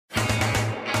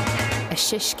a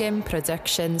Shishkin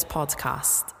Productions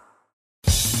podcast.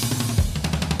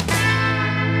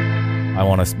 I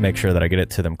want to make sure that I get it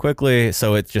to them quickly,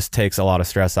 so it just takes a lot of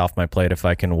stress off my plate if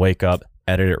I can wake up,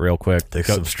 edit it real quick. Take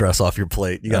some stress off your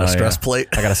plate. You got a stress plate?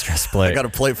 I got a stress plate. I got a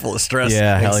plate full of stress,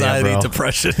 anxiety, anxiety,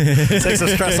 depression. Take some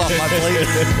stress off my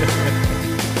plate.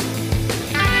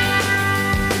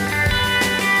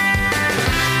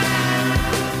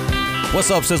 What's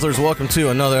up, Sizzlers? Welcome to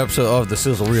another episode of the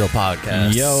Sizzle Reel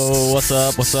podcast. Yo, what's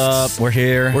up? What's up? We're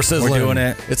here. We're sizzling. We're doing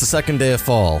it. It's the second day of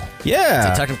fall.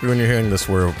 Yeah. So technically, when you're hearing this,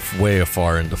 we're way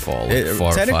far into fall.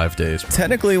 Like 5 days.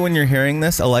 Technically, when you're hearing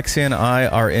this, Alexia and I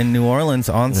are in New Orleans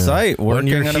on site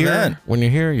working an event. When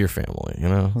you're here, your family, you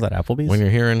know? Was that Applebee's? When you're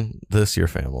hearing this, your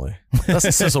family. That's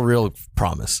the Sizzle Reel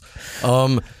promise.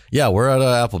 Yeah, we're at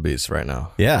Applebee's right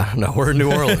now. Yeah. No, we're in New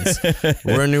Orleans.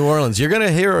 We're in New Orleans. You're going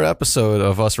to hear an episode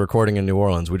of us recording in New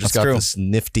Orleans. We just got this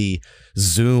nifty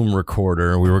Zoom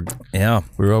recorder. What's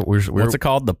it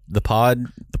called? The Pod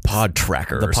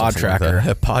Tracker. The Pod Tracker. Like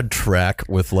a Pod Track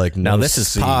with like no Now this is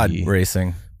C. pod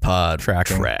racing. Pod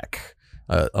Tracking. Track.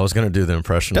 I was going to do the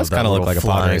impression Does of that kind of look like a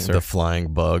pod racer. The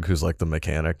flying bug who's like the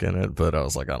mechanic in it, but I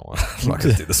was like, I'm not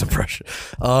going to do this impression.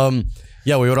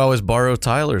 Yeah, we would always borrow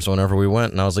Tyler's whenever we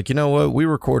went, and I was like, you know what? We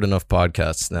record enough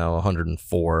podcasts now,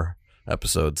 104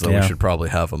 episodes, that we should probably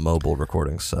have a mobile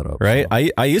recording setup. Right? So.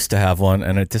 I used to have one,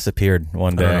 and it disappeared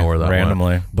one day. I don't know where that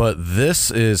randomly went. But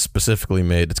this is specifically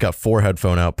made. It's got 4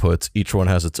 headphone outputs. Each one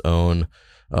has its own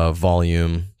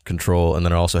volume control, and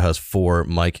then it also has 4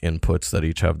 mic inputs that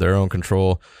each have their own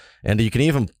control. And you can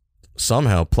even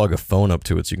somehow plug a phone up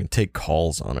to it so you can take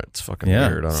calls on it. It's fucking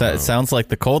weird. It sounds like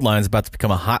the cold line is about to become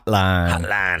a hotline.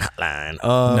 Hotline.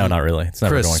 No, not really. It's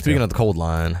never Chris, going speaking to. of the cold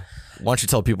line, why don't you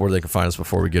tell people where they can find us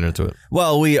before we get into it?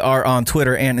 Well, we are on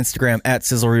Twitter and Instagram at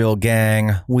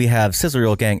SizzleReelGang. We have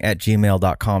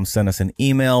sizzlereelgang@gmail.com. Send us an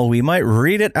email. We might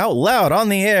read it out loud on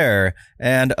the air.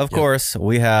 And, of course,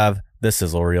 we have the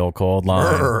Sizzle Reel cold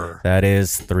line. That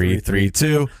is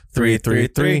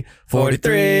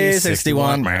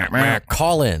 332-333-4361.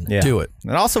 Call in. Yeah. Do it.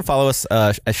 And also follow us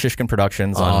at Shishkin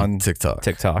Productions on TikTok.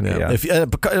 Yeah.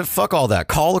 If fuck all that.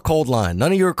 Call the cold line.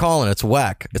 None of you are calling. It's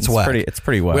whack. It's whack. It's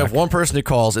pretty whack. We have one person who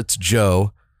calls. It's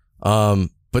Joe.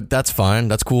 But that's fine.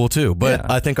 That's cool too. But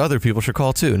I think other people should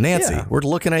call too. Nancy, we're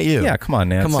looking at you. Yeah, come on,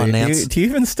 Nancy. Come on, Nancy. Do you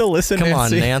even still listen, Nancy?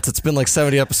 Nancy? Come on, Nance. It's been like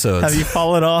 70 episodes. Have you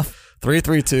fallen off?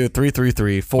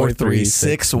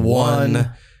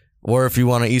 332-333-4361. Or if you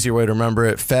want an easier way to remember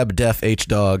it, Feb Def H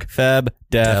Dog. Feb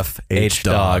Def H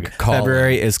Dog.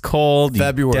 February is cold.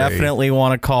 February. You definitely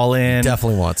want to call in.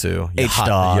 Definitely want to. H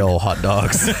Dog. Yo, hot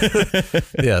dogs.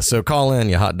 Yeah, so call in,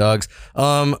 you hot dogs.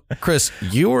 Chris,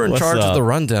 you were in charge of the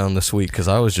rundown this week because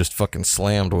I was just fucking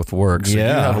slammed with work. So you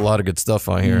have a lot of good stuff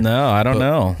on here. No, I don't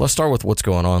know. Let's start with what's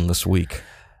going on this week.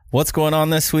 What's going on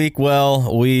this week?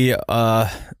 Well, we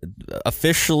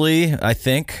officially, I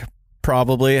think,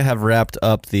 probably have wrapped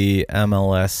up the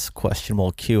MLS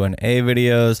questionable Q&A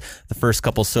videos. The first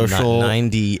couple social...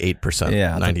 98%.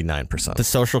 Yeah. 99%. The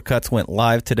social cuts went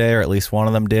live today, or at least one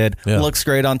of them did. Yeah. Looks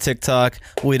great on TikTok.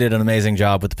 We did an amazing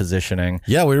job with the positioning.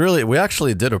 Yeah, we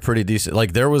actually did a pretty decent...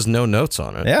 Like, there was no notes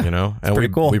on it, you know? And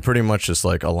pretty cool. We pretty much just,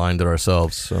 like, aligned it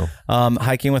ourselves, so...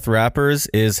 Hiking with Rappers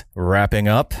is wrapping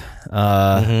up,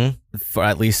 for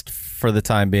at least for the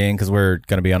time being, because we're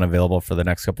going to be unavailable for the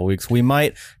next couple of weeks. We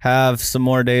might have some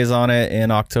more days on it in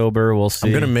October. We'll see.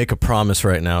 I'm going to make a promise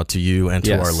right now to you and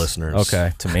to our listeners.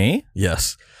 Okay. To me?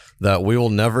 Yes. That we will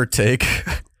never take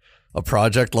a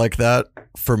project like that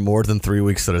for more than 3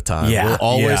 weeks at a time. Yeah. We'll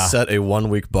always set a 1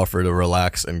 week buffer to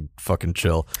relax and fucking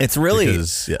chill. It's really...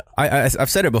 Because, I've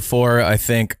said it before, I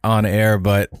think, on air,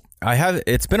 but...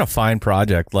 it's been a fine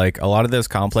project. Like, a lot of those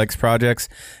complex projects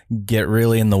get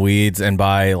really in the weeds, and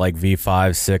by like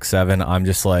V5, 6, 7, I'm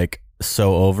just like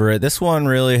so over it. This one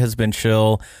really has been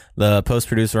chill. The post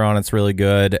producer on it's really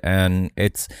good, and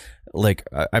it's like,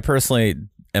 I personally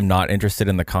am not interested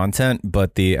in the content,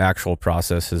 but the actual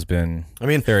process has been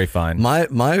very fine.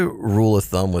 My rule of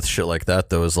thumb with shit like that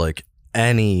though is like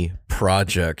any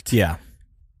project. Yeah.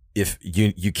 If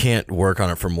you can't work on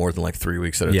it for more than like 3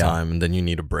 weeks at a time, and then you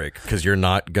need a break because you're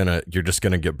just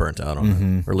gonna get burnt out on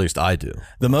it, or at least I do.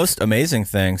 The most amazing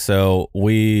thing, so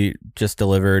we just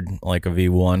delivered like a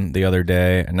V1 the other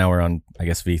day, and now we're on, I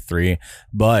guess, V3,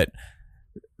 but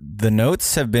the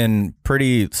notes have been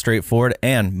pretty straightforward,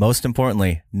 and most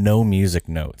importantly, no music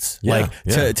notes.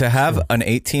 To have an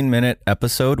 18-minute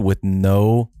episode with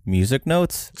no music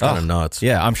notes, it's kind of nuts.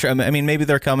 Yeah, I'm sure. I mean, maybe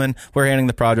they're coming. We're handing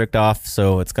the project off,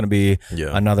 so it's going to be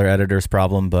another editor's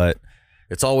problem. But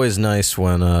it's always nice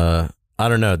when I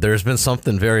don't know. There's been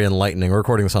something very enlightening. We're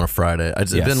recording this on a Friday.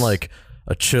 It's been like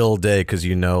a chill day because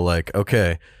you know, like,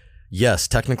 okay, yes,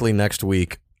 technically next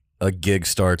week a gig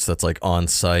starts that's like on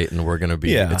site and we're gonna be.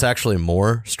 Yeah. It's actually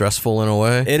more stressful in a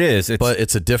way. It is, but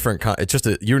it's a different kind. It's just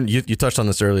you touched on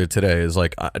this earlier today. Is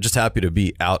like I'm just happy to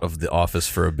be out of the office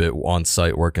for a bit on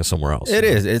site working somewhere else. It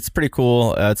is. It's pretty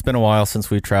cool. It's been a while since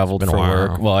we traveled for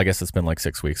work. While. Well, I guess it's been like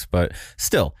 6 weeks, but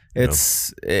still,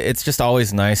 it's just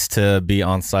always nice to be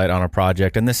on site on a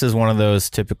project. And this is one of those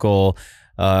typical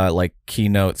like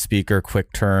keynote speaker,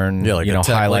 quick turn, like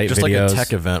highlight just videos. like a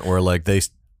tech event where like they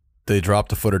drop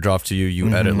the footage off to you, you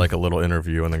edit like a little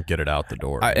interview and then get it out the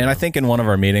door. I think in one of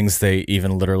our meetings, they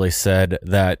even literally said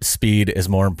that speed is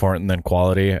more important than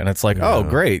quality. And it's like, oh,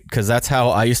 great. Because that's how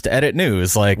I used to edit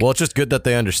news. Like, well, it's just good that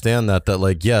they understand that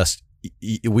like, yes,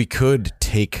 we could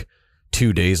take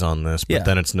 2 days on this, but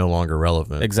then it's no longer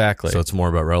relevant. Exactly. So it's more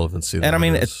about relevancy. And I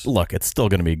mean, it's still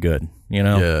going to be good,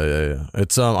 Yeah.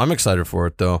 It's I'm excited for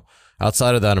it though.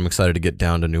 Outside of that, I'm excited to get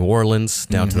down to New Orleans,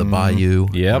 down to the bayou.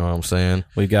 Yep. You know what I'm saying?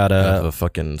 We got a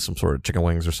fucking some sort of chicken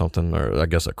wings or something, or I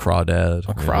guess a crawdad.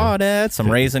 Crawdad, some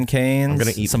Raisin Canes. I'm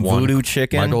gonna eat some voodoo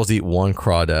chicken. My goal is to eat one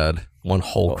crawdad, one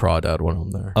whole crawdad when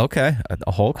I'm there. Okay,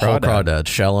 a whole crawdad. Whole crawdad,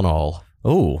 shell and all.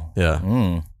 Ooh. Yeah.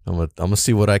 I'm gonna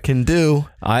see what I can do.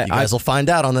 You guys will find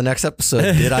out on the next episode.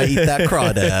 Did I eat that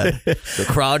crawdad? The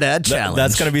crawdad challenge.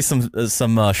 That's gonna be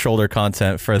some shoulder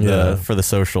content for the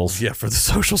socials. Yeah, for the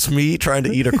socials. Me trying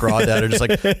to eat a crawdad and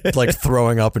just like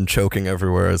throwing up and choking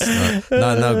everywhere. It's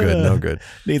not no good.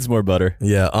 Needs more butter.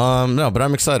 Yeah. No, but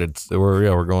I'm excited.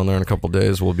 We're going there in a couple of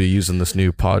days. We'll be using this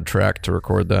new pod track to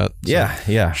record that. So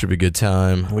yeah. Should be a good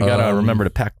time. We gotta remember to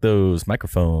pack those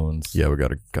microphones. Yeah, we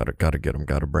gotta get them.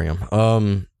 Gotta bring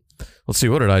them. Let's see,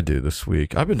 what did I do this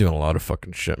week? I've been doing a lot of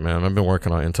fucking shit, man. I've been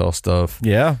working on Intel stuff.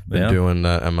 Yeah. Been doing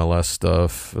that MLS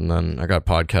stuff, and then I got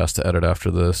podcasts to edit after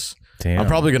this. Damn. I'm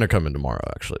probably gonna come in tomorrow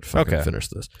actually to fucking finish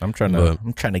this. I'm trying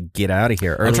to get out of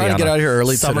here early. I'm trying to get out of here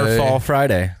early summer, today. fall,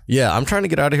 Friday. Yeah, I'm trying to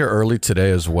get out of here early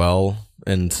today as well.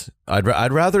 And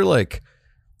I'd rather like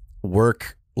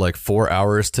work like 4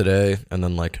 hours today and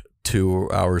then like 2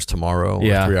 hours tomorrow or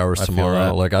 3 hours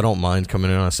tomorrow. Like I don't mind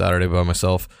coming in on a Saturday by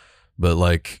myself, but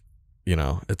like, you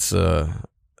know, it's I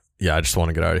just want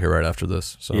to get out of here right after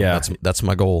this. So that's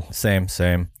my goal. Same.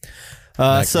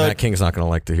 Matt King's not going to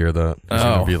like to hear that. He's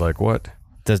going to be like, "What?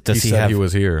 Does he said have? He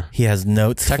was here. He has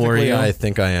notes for Technically, you. I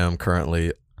think I am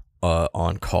currently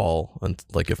on call, and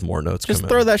like if more notes just come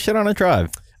throw in. that shit on a drive.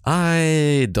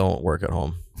 I don't work at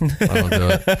home. I don't do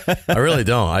it. I really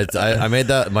don't. I made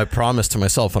that my promise to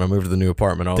myself when I moved to the new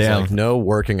apartment. I was like, no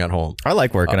working at home. I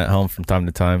like working at home from time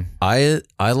to time. I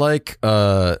like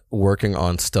working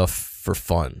on stuff for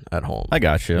fun at home. I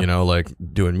got you. You know, like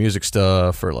doing music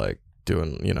stuff or like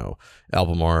doing, you know,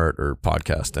 album art or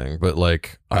podcasting. But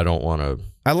like, I don't want to.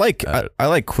 I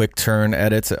like quick turn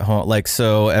edits at home. Like,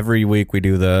 so every week we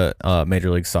do the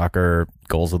Major League Soccer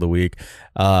goals of the week.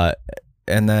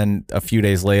 And then a few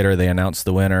days later, they announce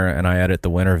the winner, and I edit the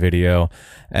winner video.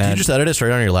 And do you just edit it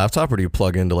straight on your laptop, or do you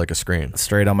plug into like a screen?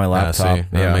 Straight on my laptop.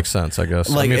 That makes sense, I guess.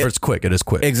 Like, if it's quick, it is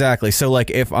quick. Exactly. So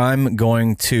like if I'm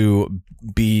going to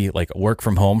be like work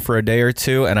from home for a day or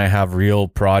two and I have real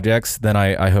projects, then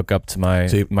I hook up to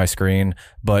my screen.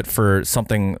 But for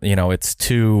something, you know, it's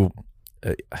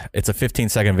a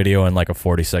 15-second video and like a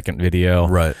 40-second video.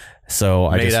 Right. So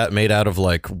made out of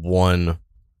like one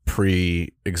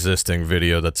pre-existing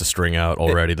video that's a string out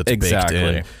already that's baked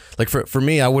in. Like for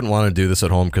me, I wouldn't want to do this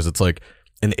at home because it's like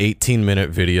an 18-minute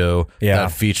video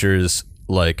that features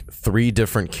like 3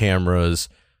 different cameras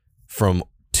from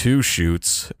 2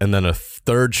 shoots and then a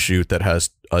third shoot that has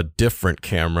a different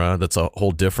camera that's a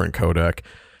whole different codec,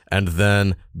 and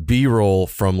then B-roll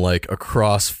from like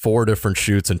across 4 different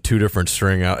shoots and 2 different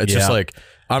string out. It's just like,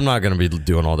 I'm not going to be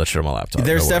doing all that shit on my laptop.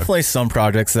 There's definitely some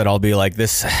projects that I'll be like,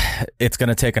 this, it's going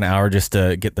to take an hour just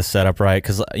to get the setup right.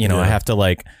 Cause you know, I have to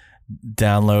like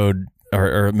download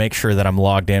or make sure that I'm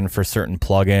logged in for certain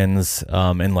plugins,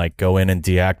 and like go in and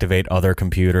deactivate other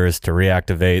computers to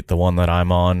reactivate the one that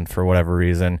I'm on for whatever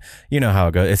reason. You know how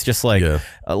it goes. It's just like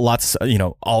lots, you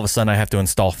know, all of a sudden I have to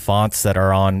install fonts that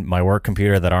are on my work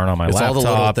computer that aren't on my laptop. It's all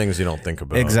the little things you don't think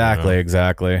about.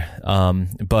 Exactly.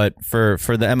 But for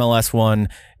the MLS one,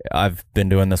 I've been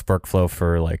doing this workflow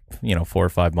for like, you know, 4 or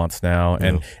 5 months now.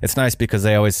 And it's nice because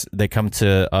they come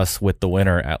to us with the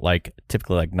winner at like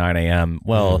typically like 9 a.m.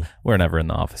 Well, we're never in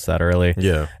the office that early.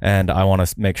 Yeah. And I want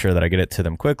to make sure that I get it to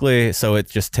them quickly. So it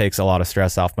just takes a lot of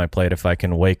stress off my plate if I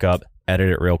can wake up,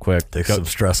 edit it real quick. Take some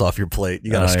stress off your plate.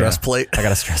 You got a stress plate? I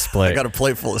got a stress plate. I got a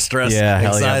plate full of stress,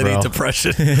 anxiety,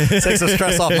 depression. Take some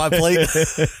stress off my plate.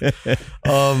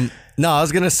 No, I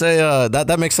was going to say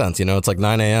that makes sense. You know, it's like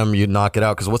 9 a.m. You knock it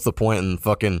out because what's the point in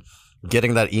fucking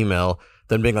getting that email,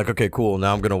 then being like, okay, cool.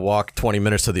 Now I'm going to walk 20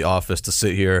 minutes to the office to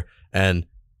sit here and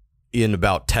in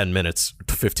about 10 minutes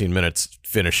to 15 minutes,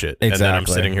 finish it. Exactly. And then I'm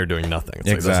sitting here doing nothing. It's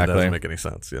exactly. Like, that doesn't make any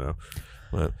sense,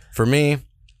 But for me,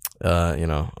 I'm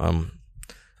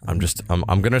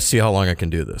going to see how long I can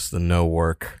do this. The no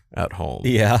work at home.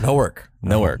 Yeah. No work.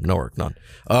 None.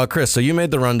 Chris, so you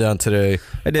made the rundown today.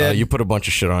 I did. You put a bunch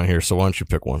of shit on here, so why don't you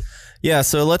pick one? Yeah,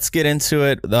 so let's get into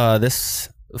it. This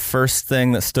first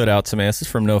thing that stood out to me, this is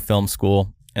from No Film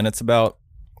School, and it's about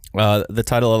the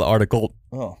title of the article.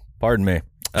 Oh, pardon me.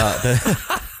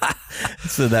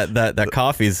 So that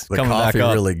coffee's The coming coffee back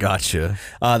up. really got you.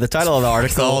 The title of the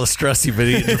article. All the stress you've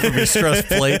been eating from your stress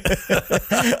plate.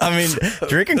 I mean,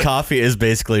 drinking coffee is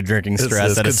basically drinking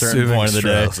stress at a certain point of the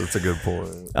day. It's a good point.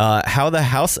 How the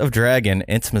House of Dragon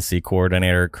intimacy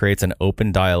coordinator creates an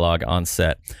open dialogue on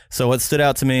set. So what stood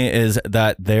out to me is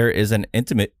that there is an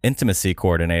intimacy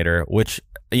coordinator, which,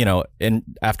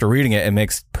 after reading it, it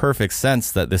makes perfect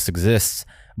sense that this exists,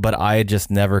 but I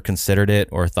just never considered it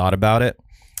or thought about it.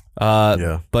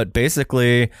 But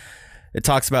basically, it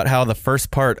talks about how the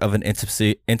first part of an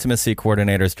intimacy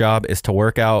coordinator's job is to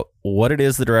work out what it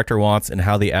is the director wants and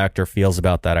how the actor feels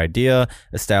about that idea,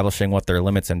 establishing what their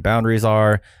limits and boundaries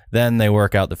are. Then they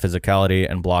work out the physicality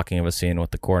and blocking of a scene with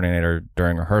the coordinator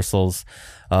during rehearsals.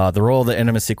 The role of the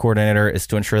intimacy coordinator is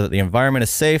to ensure that the environment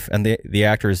is safe and the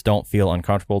actors don't feel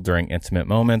uncomfortable during intimate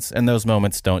moments, and those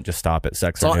moments don't just stop at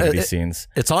sex or nudity scenes.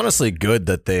 It's honestly good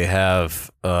that they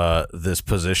have this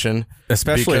position,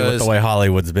 especially with the way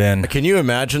Hollywood's been. Can you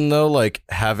imagine though, like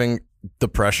having the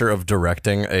pressure of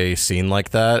directing a scene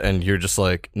like that, and you're just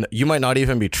like, you might not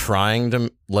even be trying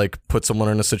to like put someone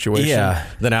in a situation. Yeah.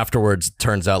 Then afterwards,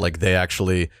 turns out like they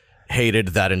actually hated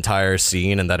that entire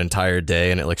scene and that entire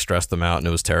day, and it like stressed them out, and it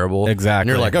was terrible. Exactly. And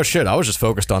you're like, oh shit, I was just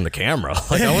focused on the camera.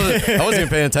 Like I wasn't even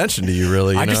paying attention to you,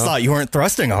 really. I just thought you weren't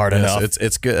thrusting hard enough.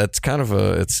 It's good. It's kind of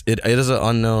it is an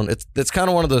unknown. It's kind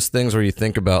of one of those things where you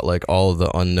think about like all of the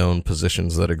unknown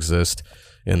positions that exist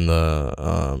in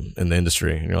the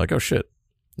industry, and you're like, oh shit,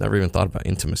 never even thought about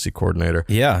intimacy coordinator.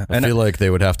 Yeah, I feel like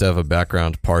they would have to have a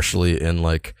background partially in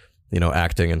like,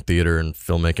 acting and theater and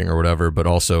filmmaking or whatever, but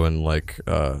also in like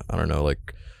I don't know,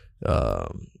 like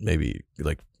maybe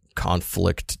like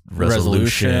conflict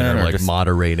resolution or like just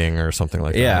moderating or something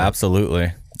like that. Yeah,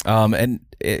 absolutely. And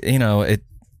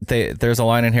there's a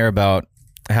line in here about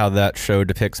how that show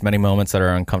depicts many moments that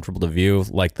are uncomfortable to view,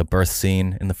 like the birth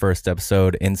scene in the first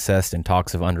episode, incest, and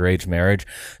talks of underage marriage.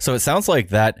 So it sounds like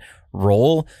that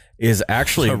role is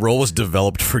actually... The role was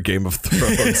developed for Game of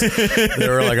Thrones. They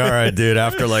were like, all right, dude,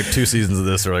 after like 2 seasons of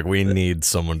this, they're like, we need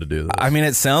someone to do this. I mean,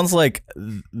 it sounds like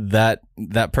that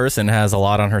person has a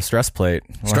lot on her stress plate.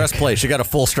 Plate. She got a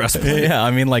full stress plate. Yeah,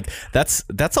 I mean, like, that's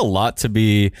a lot to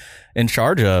be in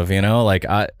charge of, Like,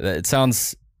 it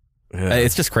sounds... Yeah.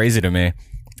 It's just crazy to me.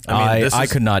 I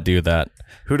could not do that.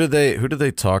 Who did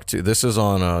they talk to? This is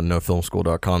on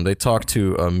nofilmschool.com. They talked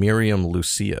to Miriam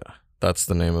Lucia. That's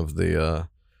the name of the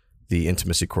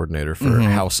intimacy coordinator for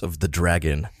House of the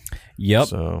Dragon. Yep.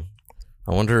 So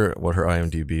I wonder what her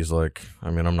IMDb is like. I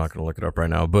mean, I'm not going to look it up right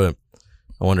now, but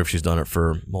I wonder if she's done it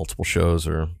for multiple shows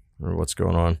or what's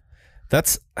going on.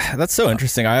 That's so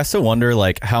interesting. I also wonder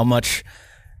like how much,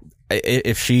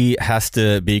 if she has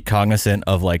to be cognizant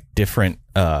of like different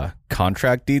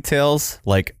contract details.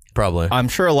 Like, probably, I'm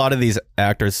sure a lot of these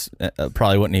actors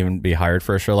probably wouldn't even be hired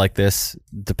for a show like this,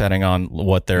 depending on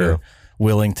what they're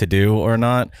willing to do or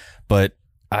not. But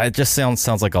it just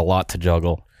sounds like a lot to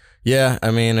juggle. Yeah,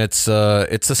 I mean, it's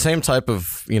the same type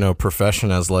of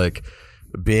profession as like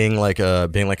being like a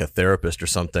therapist or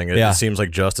something. It seems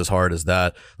like just as hard as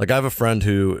that. Like I have a friend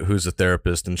who's a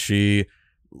therapist, and she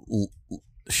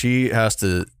has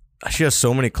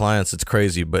so many clients, it's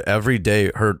crazy, but every day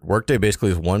her workday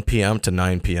basically is 1 p.m. to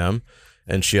 9 p.m.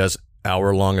 and she has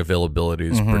hour-long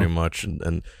availabilities pretty much.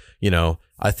 And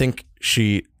I think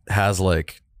she has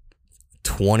like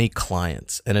 20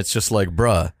 clients, and it's just like,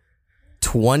 bruh,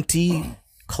 20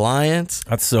 clients?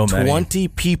 That's so many. 20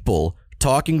 people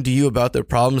talking to you about their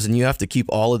problems, and you have to keep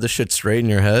all of this shit straight in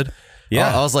your head?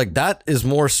 Yeah, I was like, that is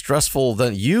more stressful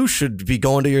than you should be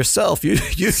going to yourself. You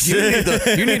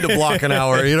need to block an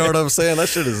hour. You know what I'm saying? That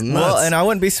shit is nuts. Well, and I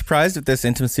wouldn't be surprised if this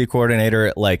intimacy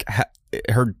coordinator, like,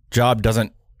 her job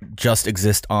doesn't just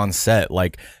exist on set.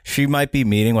 Like, she might be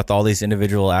meeting with all these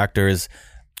individual actors,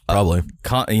 probably,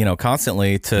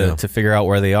 constantly to figure out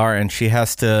where they are, and she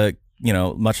has to,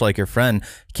 much like your friend,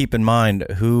 keep in mind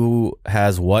who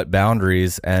has what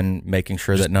boundaries and making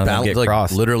sure that none of them get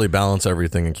crossed. Literally balance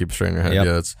everything and keep straight in your head. Yep.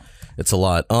 Yeah, it's a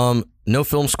lot. No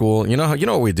Film School. You know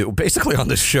what we do? Basically on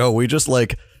this show, we just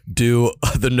like do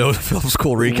the No Film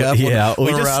School recap. Yeah, we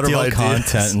when we're just out of steal ideas.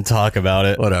 content and talk about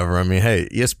it. Whatever. I mean, hey,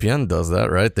 ESPN does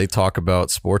that, right? They talk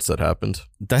about sports that happened.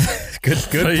 That's good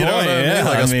point. You know what I mean? Yeah,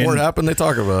 Like I a mean, sport happened, they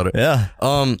talk about it. Yeah.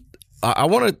 I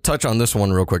want to touch on this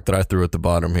one real quick that I threw at the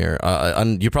bottom here.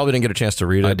 You probably didn't get a chance to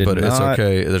read it, but it's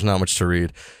okay. There's not much to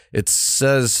read. It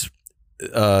says,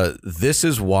 this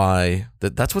is why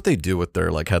that's what they do with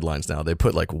their like headlines now. They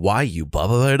put like, why you blah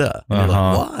blah blah. And you're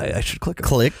like, why? I should click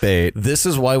on it. Clickbait. This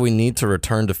is why we need to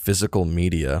return to physical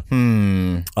media.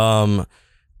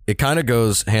 It kind of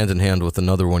goes hand in hand with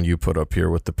another one you put up here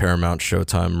with the Paramount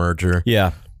Showtime merger.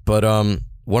 Yeah. But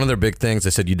one of their big things, they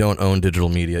said you don't own digital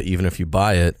media even if you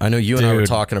buy it. I know you and I were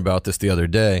talking about this the other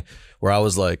day where I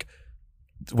was like,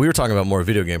 we were talking about more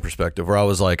video game perspective where I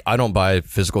was like, I don't buy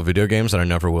physical video games and I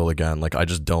never will again. Like I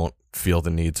just don't feel the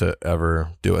need to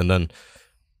ever do it. And then,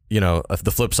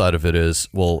 the flip side of it is,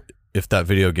 well, if that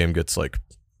video game gets like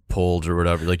pulled or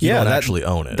whatever, like you don't actually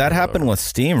own it. That happened with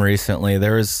Steam recently.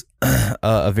 There was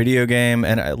a video game,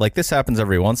 and like this happens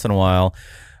every once in a while,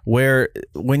 where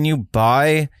when you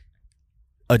buy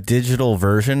a digital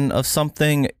version of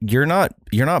something, you're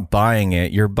not buying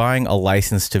it, you're buying a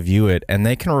license to view it, and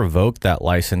they can revoke that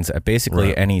license at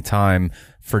basically any time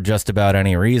for just about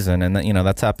any reason. And that,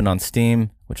 that's happened on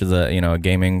Steam, which is a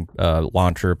gaming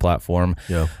launcher platform.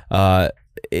 Yeah.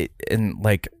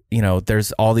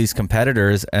 There's all these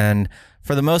competitors, and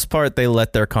for the most part, they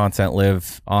let their content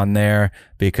live on there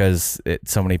because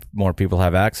so many more people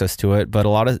have access to it. But a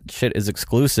lot of shit is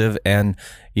exclusive, and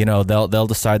they'll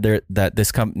decide that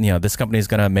this company is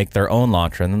going to make their own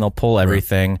launcher, and then they'll pull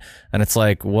everything. And it's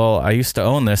like, well, I used to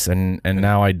own this, and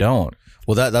now I don't.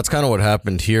 Well, that's kind of what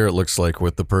happened here. It looks like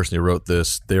with the person who wrote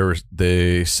this,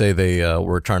 they say they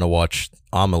were trying to watch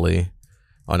Amelie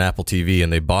on Apple TV,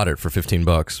 and they bought it for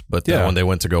 $15. But then when they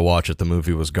went to go watch it, the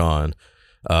movie was gone.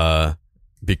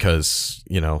 Because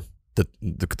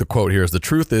the quote here is, the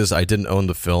truth is I didn't own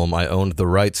the film. I owned the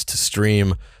rights to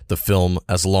stream the film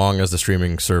as long as the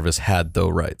streaming service had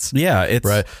those rights. Yeah, it's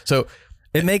right. So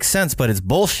it makes sense, but it's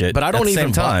bullshit. But I don't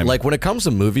even time. Like when it comes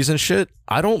to movies and shit,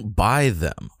 I don't buy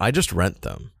them. I just rent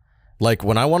them. Like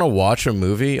when I want to watch a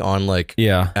movie on like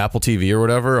Apple TV or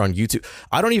whatever on YouTube,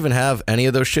 I don't even have any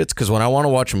of those shits, because when I want to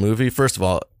watch a movie, first of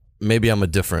all, maybe I'm a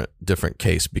different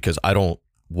case because I don't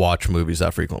watch movies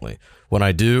that frequently. When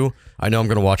I do, I know I'm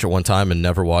going to watch it one time and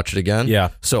never watch it again. Yeah.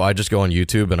 So I just go on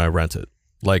YouTube and I rent it.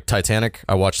 Like Titanic,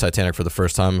 I watched Titanic for the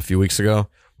first time a few weeks ago.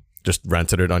 Just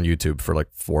rented it on YouTube for like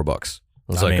 $4. I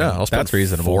was I'll spend that's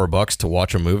reasonable. $4 to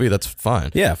watch a movie. That's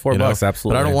fine. Yeah, $4,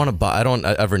 absolutely. But I don't want to buy. I don't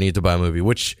ever need to buy a movie,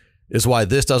 which is why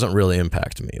this doesn't really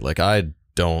impact me. Like I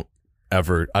don't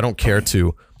care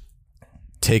to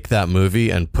take that movie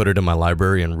and put it in my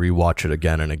library and rewatch it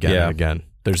again and again and again.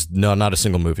 There's not a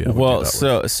single movie I would do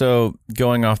that with. So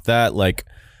going off that, like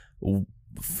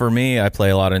for me, I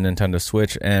play a lot of Nintendo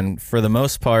Switch, and for the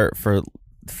most part, for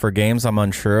games I'm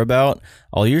unsure about,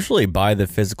 I'll usually buy the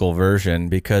physical version,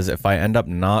 because if I end up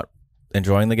not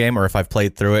enjoying the game, or if I've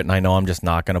played through it and I know I'm just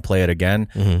not going to play it again,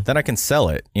 then I can sell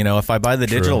it. If I buy the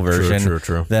digital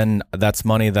version, then that's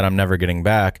money that I'm never getting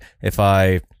back. If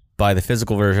I buy the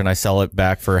physical version, I sell it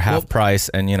back for half price,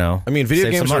 and I mean,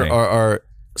 video games are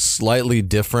slightly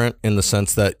different in the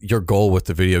sense that your goal with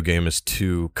the video game is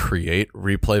to create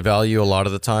replay value a lot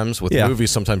of the times. With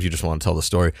movies, sometimes you just want to tell the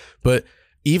story. But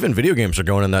even video games are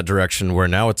going in that direction where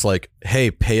now it's like,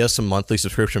 hey, pay us a monthly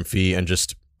subscription fee and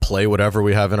just play whatever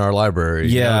we have in our library.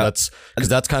 That's because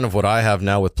that's kind of what I have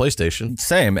now with PlayStation.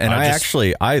 Same. And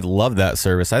I love that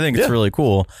service. I think it's really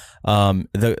cool.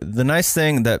 The nice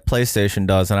thing that PlayStation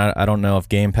does, and I don't know if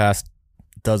Game Pass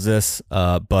does this,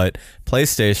 but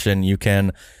PlayStation, you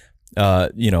can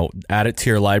add it to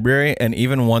your library, and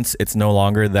even once it's no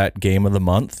longer that game of the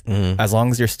month, as long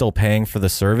as you're still paying for the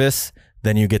service,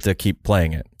 then you get to keep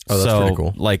playing it. Oh, that's pretty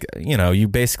cool. Like, you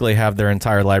basically have their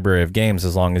entire library of games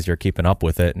as long as you're keeping up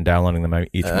with it and downloading them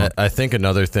each month. I think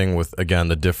another thing with, again,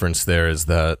 the difference there is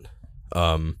that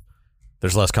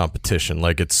there's less competition.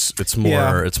 Like it's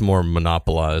more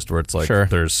monopolized, where it's like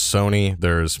there's Sony,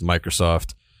 there's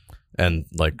Microsoft, and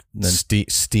like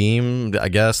Steam, I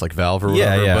guess, like Valve or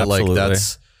whatever. But like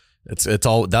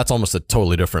absolutely. That's almost a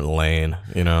totally different lane,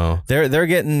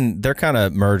 They're kind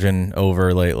of merging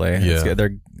over lately.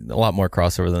 They're a lot more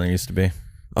crossover than there used to be.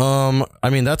 I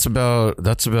mean, that's about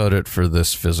it for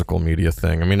this physical media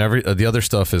thing. I mean, the other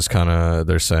stuff is kind of,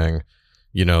 they're saying,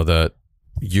 that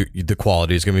the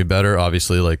quality is going to be better.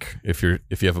 Obviously, like if you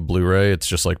have a Blu-ray, it's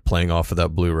just like playing off of that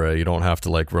Blu-ray. You don't have to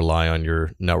like rely on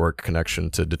your network connection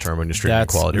to determine your streaming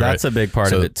quality. That's a big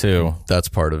part of it too. That's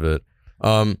part of it.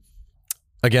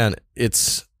 Again,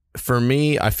 it's for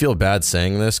me, I feel bad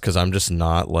saying this because I'm just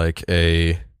not like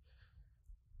I'm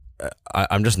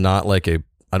just not like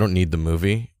I don't need the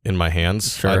movie in my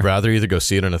hands. Sure. I'd rather either go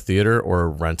see it in a theater or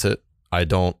rent it. I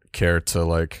don't care to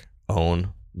like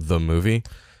own the movie,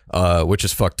 which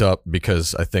is fucked up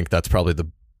because I think that's probably the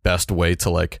best way to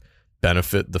like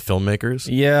benefit the filmmakers.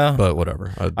 Yeah. But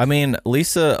whatever. I mean,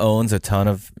 Lisa owns a ton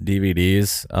of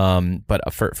DVDs,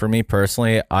 but for me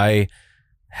personally, I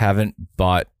haven't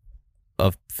bought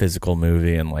a physical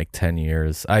movie in like 10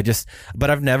 years. But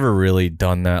I've never really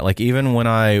done that. Like even when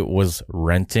I was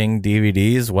renting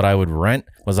DVDs, what I would rent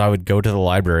was I would go to the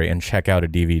library and check out a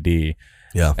DVD.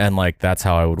 Yeah. And like that's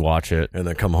how I would watch it. And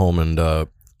then come home and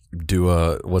do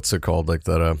a, what's it called? Like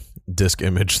that disc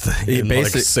image thing and like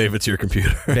save it to your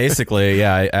computer. Basically,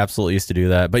 yeah, I absolutely used to do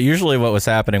that. But usually what was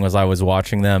happening was I was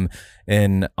watching them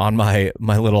on my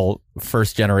little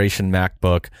first generation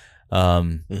MacBook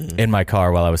in my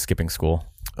car while I was skipping school.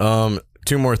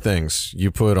 Two more things you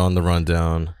put on the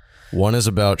rundown. One is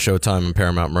about Showtime and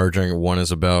Paramount merging. One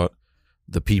is about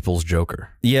the People's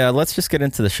Joker. Yeah, let's just get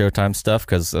into the Showtime stuff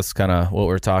because that's kind of what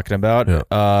we're talking about.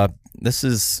 Yeah. This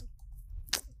is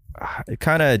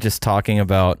kind of just talking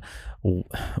about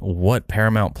what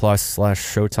Paramount Plus /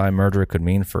 Showtime merger could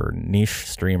mean for niche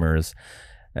streamers.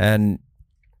 And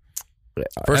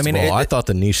First of all, I thought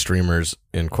the niche streamers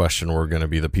in question were going to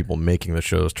be the people making the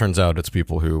shows. Turns out it's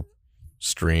people who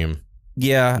stream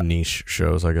niche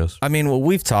shows, I guess. I mean, well,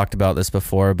 we've talked about this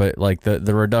before, but like the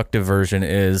reductive version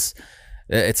is,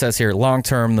 it says here, long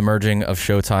term, the merging of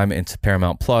Showtime into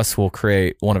Paramount Plus will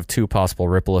create one of two possible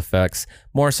ripple effects.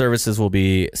 More services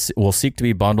will seek to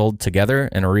be bundled together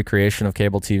in a recreation of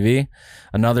cable TV.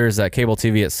 Another is that cable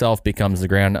TV itself becomes the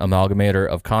grand amalgamator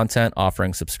of content,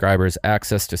 offering subscribers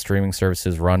access to streaming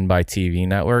services run by TV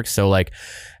networks. So like,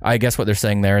 I guess what they're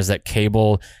saying there is that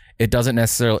cable, it doesn't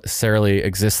necessarily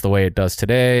exist the way it does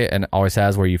today and always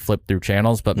has, where you flip through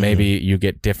channels, but maybe you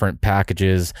get different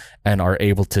packages and are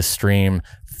able to stream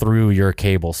through your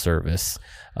cable service.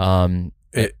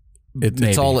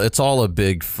 It's all a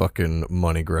big fucking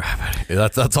money grab.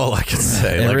 That's all I can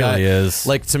say. It really is.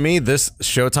 Like, to me, this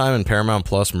Showtime and Paramount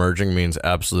Plus merging means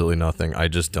absolutely nothing. I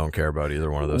just don't care about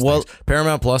either one of those things.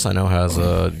 Paramount Plus, I know, has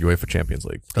a UEFA Champions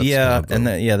League. That's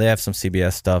they have some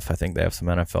CBS stuff. I think they have some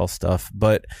NFL stuff.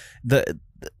 But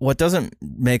what doesn't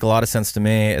make a lot of sense to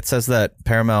me, it says that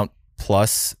Paramount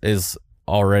Plus is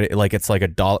already like, it's like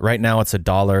 $1 right now. It's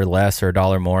 $1 less or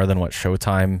 $1 more than what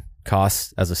Showtime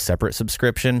costs as a separate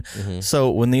subscription. So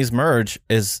when these merge,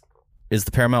 is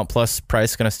the Paramount Plus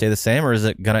price going to stay the same, or is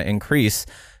it going to increase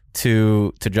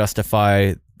to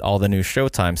justify all the new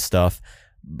Showtime stuff?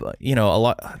 But, you know, a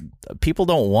lot people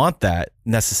don't want that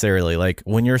necessarily. Like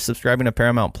when you're subscribing to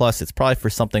Paramount Plus, it's probably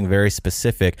for something very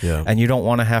specific, and you don't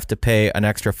want to have to pay an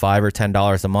extra $5 or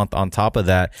 $10 a month on top of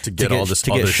that to get all this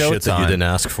other shit that you didn't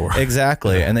ask for.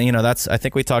 Exactly. And then, you know, I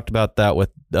think we talked about that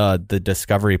with the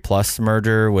Discovery Plus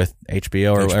merger with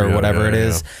HBO or whatever it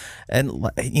is. And,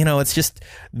 you know, it's just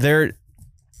they're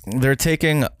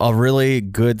taking a really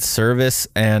good service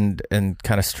and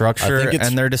kind of structure,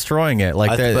 and they're destroying it.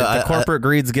 Like the corporate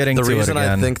greed's getting to it again. The reason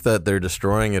I think that they're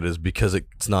destroying it is because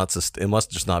it's not. It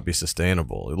must just not be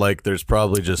sustainable. Like there's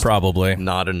probably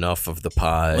not enough of the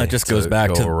pie. It just goes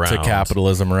back to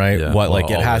capitalism, right?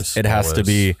 Yeah. It has to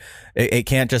be. It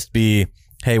can't just be,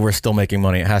 hey, we're still making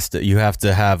money. You have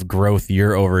to have growth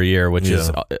year over year, which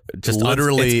is just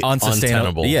literally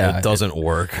unsustainable. Yeah, it doesn't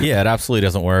work. Yeah, it absolutely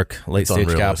doesn't work. Late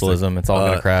stage capitalism, it's all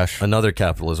going to crash. Another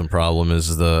capitalism problem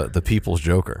is the People's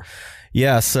Joker.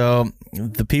 Yeah, so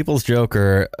the People's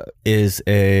Joker is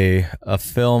a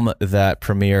film that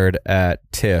premiered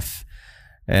at TIFF,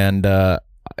 and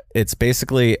it's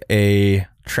basically a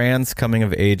trans coming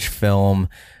of age film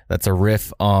that's a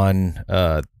riff on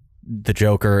the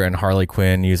Joker and Harley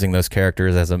Quinn, using those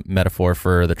characters as a metaphor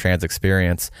for the trans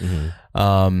experience.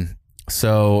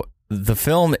 So the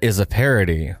film is a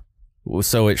parody,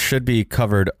 so it should be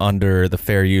covered under the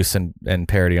fair use and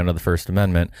parody under the First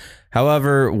Amendment.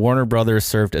 However, Warner Brothers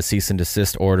served a cease and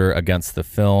desist order against the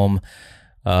film,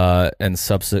 and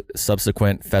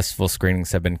subsequent festival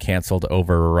screenings have been canceled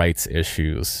over rights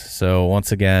issues. So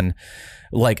once again,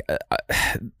 like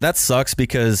that sucks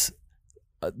because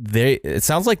it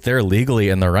sounds like they're legally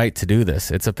in the right to do this.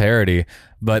 It's a parody,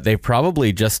 but they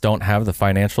probably just don't have the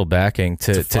financial backing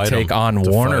to take on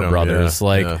Warner Brothers.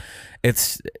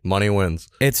 It's money wins.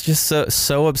 It's just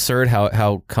so absurd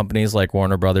how companies like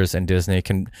Warner Brothers and Disney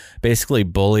can basically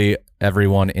bully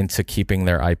everyone into keeping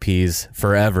their IPs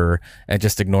forever and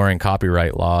just ignoring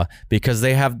copyright law because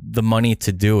they have the money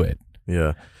to do it.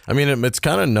 Yeah. I mean, it's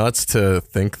kind of nuts to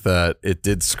think that it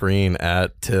did screen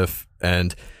at TIFF,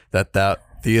 and that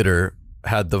theater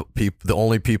had the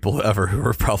only people ever who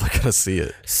were probably going to see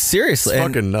it. Seriously. It's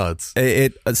fucking nuts.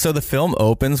 So the film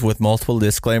opens with multiple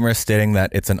disclaimers stating that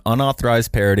it's an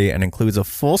unauthorized parody and includes a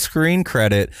full screen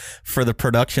credit for the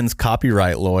production's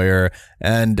copyright lawyer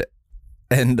and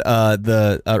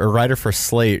the writer for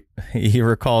Slate. He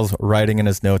recalls writing in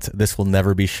his notes, "This will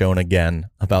never be shown again,"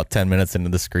 about 10 minutes into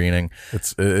the screening.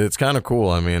 It's kind of cool.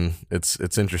 I mean, it's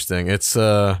interesting. It's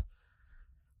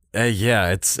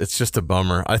yeah, it's just a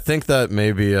bummer. I think that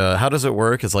maybe how does it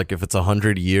work? It's like if it's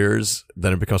 100 years,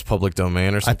 then it becomes public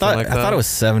domain or something like that. I thought it was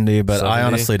 70, but 70? I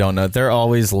honestly don't know. They're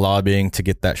always lobbying to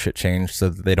get that shit changed so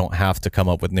that they don't have to come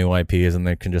up with new IPs and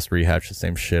they can just rehash the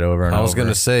same shit over and over. I was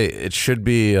gonna say it should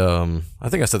be. I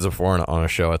think I said this before on a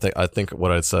show. I think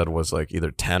what I said was like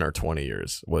either 10 or 20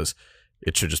 years was.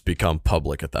 It should just become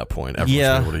public at that point.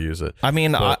 Everyone's able to use it. I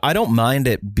mean, I don't mind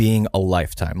it being a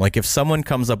lifetime. Like if someone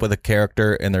comes up with a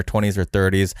character in their 20s or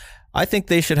 30s, I think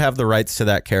they should have the rights to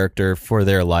that character for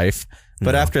their life.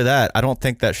 But after that, I don't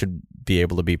think that should be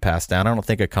able to be passed down. I don't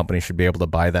think a company should be able to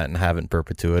buy that and have it in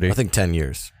perpetuity. I think 10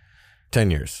 years.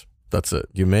 10 years. That's it.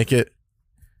 You make it.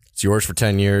 It's yours for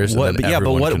 10 years. What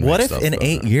if in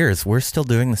 8 years we're still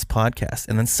doing this podcast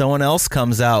and then someone else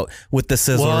comes out with the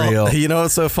sizzle reel? You know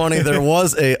what's so funny? There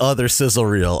was a other sizzle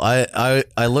reel.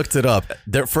 I looked it up.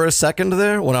 There for a second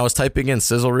there when I was typing in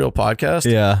sizzle reel podcast.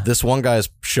 Yeah. This one guy's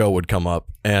show would come up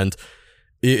and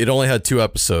it only had 2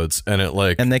 episodes and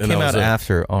they came out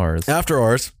after ours. After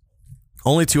ours,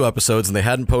 only 2 episodes and they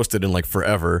hadn't posted in like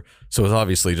forever, so it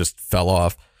obviously just fell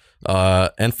off.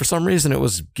 And for some reason it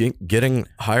was getting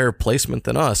higher placement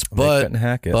than us, but couldn't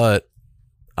hack it. But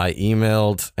I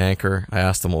emailed Anchor. I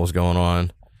asked them what was going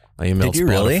on. I emailed Did you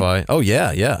Spotify. Really? Oh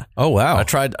yeah. Oh wow. I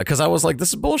tried because I was like, this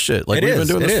is bullshit. Like we've been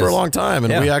doing this for a long time,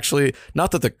 and we actually not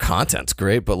that the content's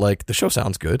great, but like the show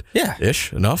sounds good. Yeah,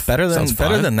 ish enough. Better than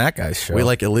that guy's show. We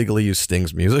like illegally use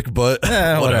Sting's music, but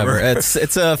whatever. It's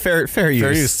a fair use. Fair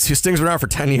use. Sting's been around for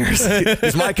 10 years.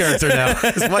 He's my character now.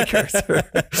 He's my character.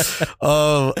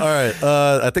 All right.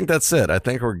 I think that's it. I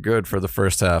think we're good for the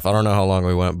first half. I don't know how long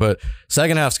we went, but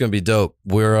second half's gonna be dope.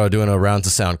 We're doing a Rounds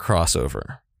of Sound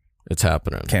crossover. It's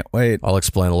happening. Can't wait. I'll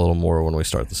explain a little more when we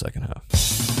start the second half.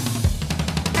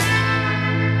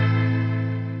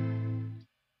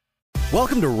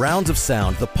 Welcome to Rounds of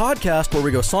Sound, the podcast where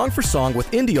we go song for song with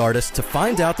indie artists to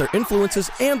find out their influences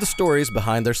and the stories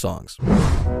behind their songs.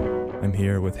 I'm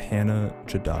here with Hannah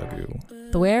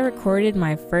Jadagu. The way I recorded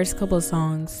my first couple of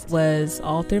songs was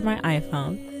all through my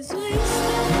iPhone.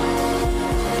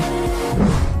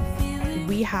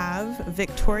 We have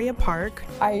Victoria Park.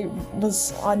 I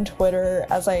was on Twitter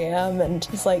as I am and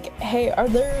was like, hey, are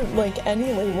there like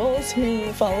any labels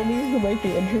who follow me who might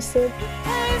be interested?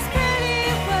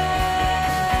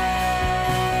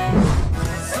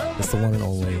 It's the one and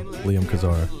only Liam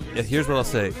Kazar. Yeah, here's what I'll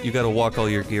say. You got to walk all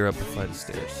your gear up a flight of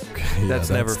stairs. Okay, that's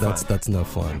never fun. That's no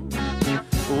fun.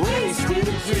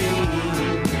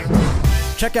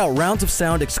 Check out Rounds of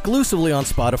Sound exclusively on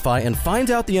Spotify and find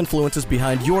out the influences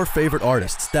behind your favorite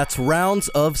artists. That's Rounds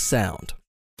of Sound.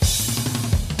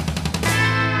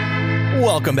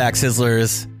 Welcome back,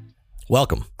 Sizzlers.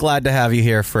 Welcome. Glad to have you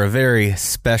here for a very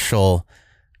special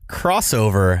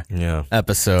crossover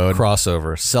episode.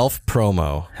 Crossover.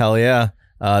 Self-promo. Hell yeah.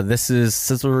 This is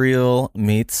Sizzle Reel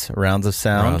meets Rounds of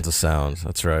Sound. Rounds of Sound,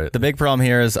 that's right. The big problem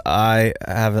here is I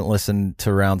haven't listened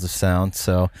to Rounds of Sound,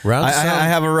 so I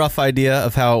have a rough idea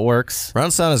of how it works.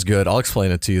 Rounds of Sound is good. I'll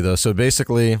explain it to you, though. So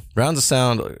basically, Rounds of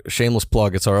Sound, shameless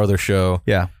plug, it's our other show.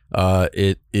 Yeah.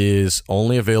 It is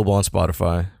only available on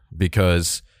Spotify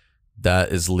because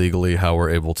that is legally how we're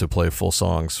able to play full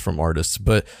songs from artists.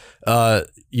 But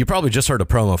you probably just heard a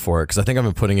promo for it because I think I've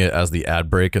been putting it as the ad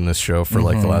break in this show for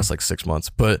like the last 6 months.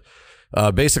 But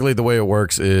basically the way it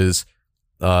works is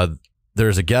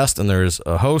there's a guest and there's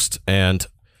a host, and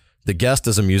the guest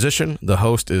is a musician. The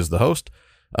host is the host.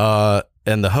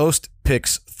 And the host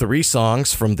picks 3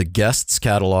 songs from the guest's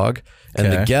catalog,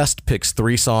 and the guest picks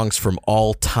 3 songs from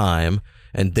all time.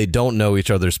 And they don't know each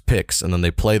other's picks, and then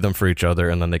they play them for each other,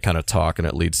 and then they kind of talk, and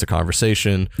it leads to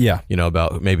conversation. Yeah, you know,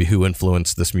 about maybe who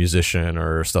influenced this musician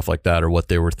or stuff like that, or what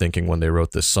they were thinking when they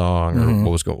wrote this song, or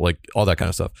what was going, like all that kind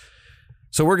of stuff.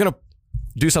 So we're gonna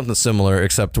do something similar,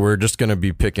 except we're just gonna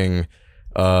be picking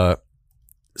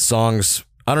songs.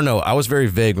 I don't know. I was very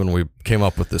vague when we came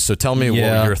up with this, so tell me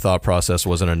what your thought process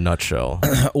was in a nutshell.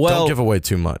 Well, don't give away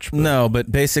too much. No,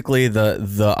 but basically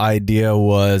the idea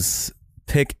was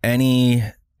pick any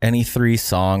 3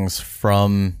 songs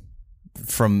from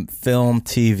film,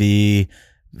 TV,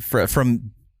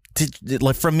 from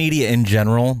media in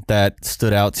general that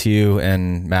stood out to you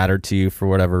and mattered to you for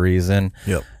whatever reason.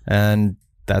 Yep. And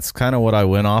that's kind of what I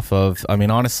went off of. I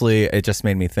mean, honestly, it just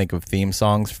made me think of theme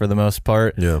songs for the most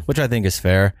part, which I think is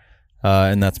fair.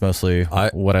 And that's mostly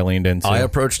what I leaned into. I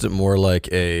approached it more like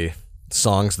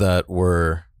songs that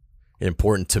were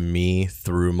important to me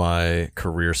through my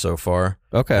career so far.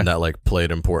 Okay. And that like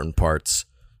played important parts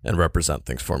and represent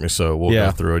things for me. So we'll go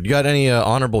through it. You got any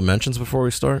honorable mentions before we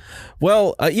start?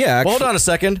 Well, actually, hold on a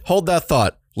second. Hold that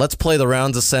thought. Let's play the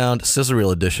Rounds of Sound Sizzle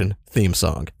Reel Edition theme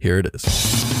song. Here it is.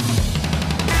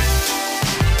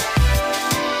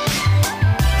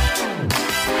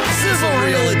 Sizzle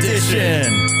Reel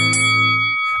Edition.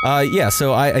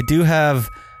 So I do have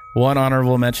one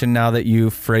honorable mention now that you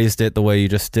phrased it the way you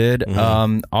just did.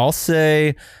 I'll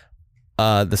say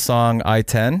the song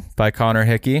I-10 by Connor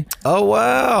Hickey. Oh,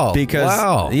 wow.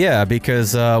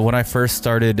 Because when I first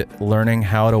started learning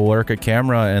how to work a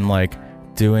camera and like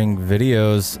doing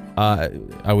videos,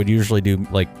 I would usually do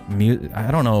like,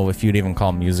 I don't know if you'd even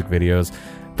call them music videos,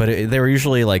 but they were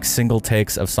usually like single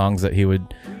takes of songs that he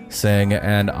would sing,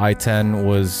 and I-10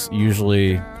 was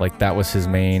usually like that was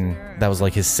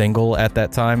like his single at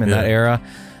that time in that era.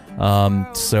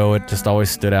 So it just always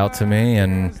stood out to me,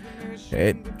 and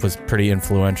it was pretty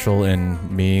influential in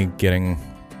me getting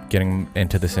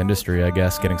into this industry, I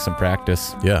guess, getting some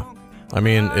practice. Yeah. I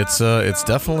mean, it's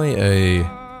definitely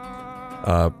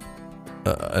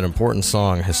an important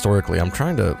song historically. I'm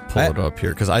trying to pull it up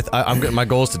here because I'm my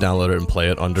goal is to download it and play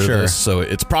it under this, so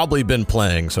it's probably been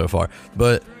playing so far.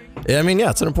 But I mean,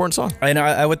 it's an important song. And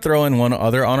I would throw in one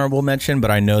other honorable mention,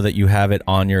 but I know that you have it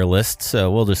on your list,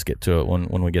 so we'll just get to it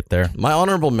when we get there. My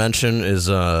honorable mention is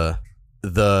you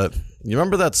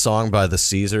remember that song by the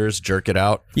Caesars, Jerk It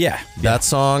Out? Yeah. That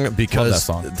song, because that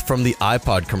song. From the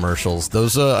iPod commercials,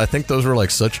 those I think those were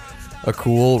like such a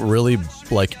cool, really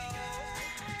like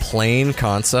plain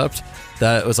concept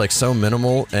that was like so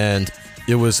minimal, and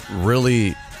it was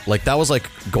really like that was like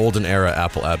golden era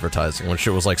Apple advertising when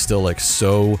shit was like still like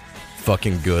so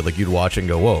fucking good. Like you'd watch it and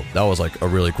go, whoa, that was like a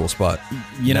really cool spot.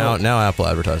 Now Apple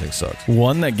advertising sucks.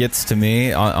 One that gets to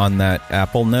me on that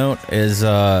Apple note is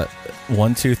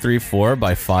 1, 2, 3, 4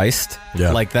 by Feist.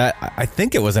 Yeah. Like that, I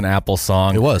think it was an Apple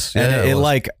song. It was. Yeah, and it was.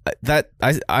 like that,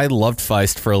 I loved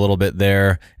Feist for a little bit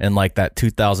there, and like that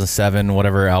 2007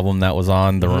 whatever album that was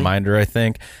on, The Reminder, I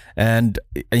think. And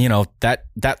you know, that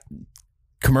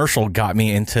commercial got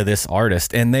me into this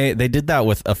artist, and they did that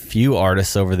with a few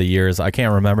artists over the years. I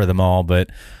can't remember them all, but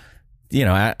you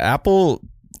know, Apple,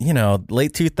 you know,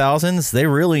 late 2000s, they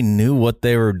really knew what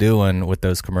they were doing with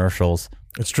those commercials.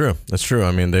 It's true. It's true.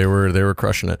 I mean, they were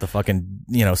crushing it. The fucking,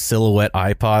 you know, silhouette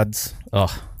iPods.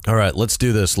 Ugh. All right, let's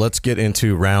do this. Let's get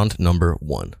into round number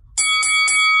 1.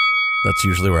 That's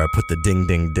usually where I put the ding,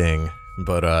 ding, ding.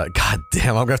 But god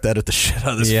damn, I'm gonna have to edit the shit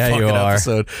out of this fucking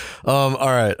episode. All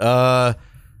right.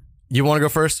 You want to go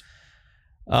first?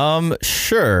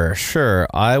 Sure.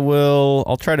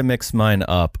 I'll try to mix mine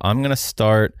up. I'm gonna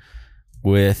start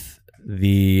with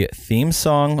the theme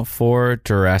song for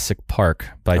Jurassic Park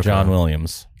by John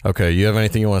Williams. Okay, you have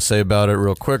anything you want to say about it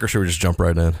real quick, or should we just jump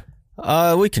right in?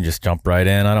 We can just jump right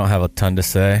in. I don't have a ton to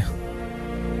say.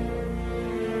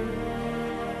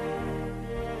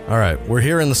 All right, we're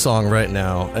hearing the song right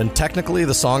now, and technically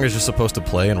the song is just supposed to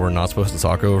play, and we're not supposed to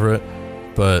talk over it.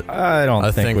 But I don't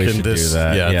think we should do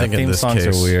that. Yeah, I think theme in this songs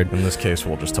case, are weird. In this case,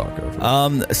 we'll just talk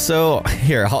over it. So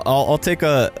here, I'll take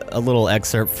a little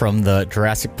excerpt from the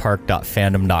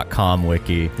JurassicPark.fandom.com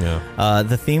wiki. Yeah.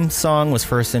 The theme song was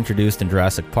first introduced in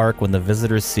Jurassic Park when the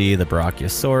visitors see the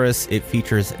Brachiosaurus. It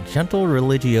features gentle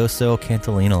religioso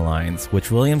cantilena lines,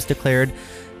 which Williams declared...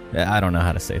 I don't know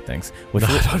how to say things. I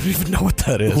don't even know what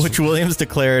that is. Which Williams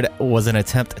declared was an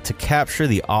attempt to capture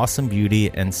the awesome beauty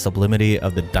and sublimity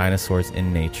of the dinosaurs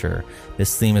in nature.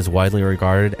 This theme is widely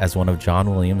regarded as one of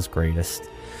John Williams' greatest.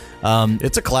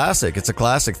 It's a classic. It's a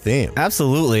classic theme.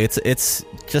 Absolutely. It's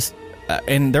just...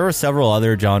 and there were several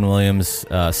other John Williams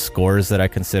scores that I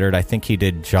considered. I think he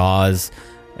did Jaws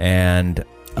and...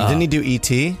 Didn't he do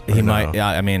E.T.? He might... Yeah,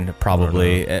 I mean,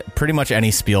 probably. Pretty much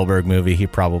any Spielberg movie he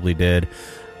probably did.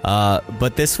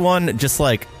 But this one, just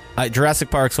like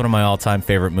Jurassic Park's one of my all-time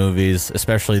favorite movies,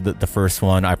 especially the first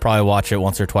one. I probably watch it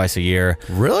once or twice a year.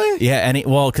 Really? Yeah,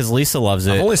 because Lisa loves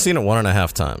it. I've only seen it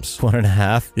 1.5 times.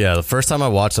 1.5? Yeah, the first time I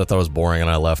watched it, I thought it was boring, and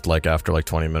I left like after like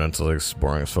 20 minutes. I was like, it's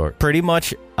boring as fuck. Pretty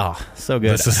much, so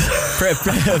good.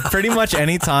 Pretty much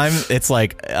any time it's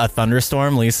like a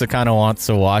thunderstorm, Lisa kind of wants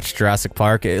to watch Jurassic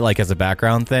Park, like as a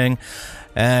background thing.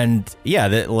 And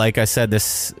yeah, like I said,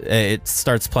 it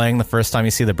starts playing the first time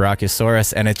you see the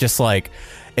Brachiosaurus, and it just like,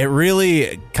 it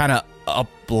really kind of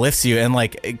uplifts you and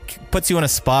like it puts you in a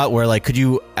spot where like, could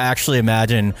you actually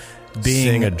imagine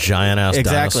seeing a giant ass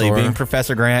dinosaur. being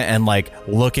Professor Grant and like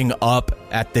looking up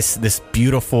at this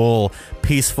beautiful,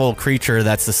 peaceful creature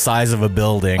that's the size of a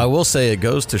building. I will say it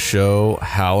goes to show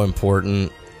how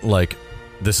important, like,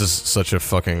 this is such a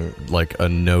fucking like a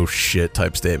no shit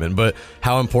type statement, but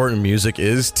how important music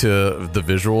is to the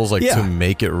visuals, like to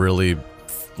make it really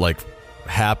like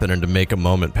happen and to make a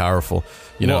moment powerful.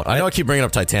 You know, I know I keep bringing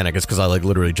up Titanic. It's because I like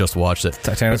literally just watched it.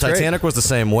 Titanic was the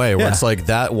same way, where it's like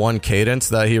that one cadence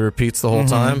that he repeats the whole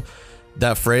time.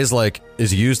 That phrase like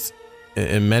is used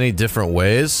in many different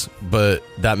ways, but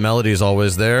that melody is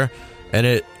always there, and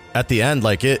it at the end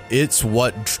like it's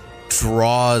what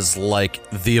draws like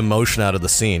the emotion out of the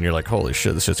scene. You're like, holy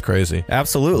shit, this shit's crazy.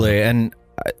 Absolutely. And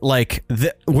like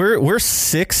we're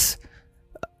 6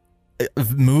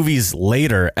 movies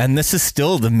later, and this is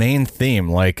still the main theme.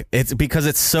 Like, it's because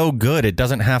it's so good, it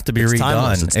doesn't have to be redone.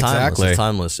 Timeless. It's timeless. Exactly. It's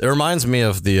timeless. It reminds me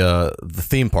of the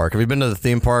theme park. Have you been to the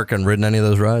theme park and ridden any of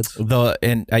those rides?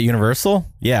 At Universal?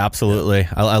 Yeah, absolutely.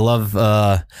 I love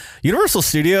Universal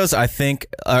Studios, I think,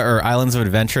 or Islands of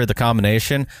Adventure, the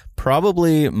combination,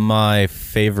 probably my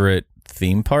favorite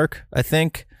theme park, I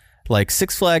think. Like,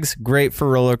 Six Flags, great for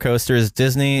roller coasters.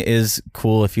 Disney is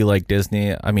cool if you like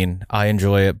Disney. I mean, I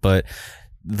enjoy it, but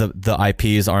the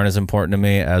IPs aren't as important to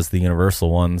me as the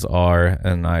Universal ones are,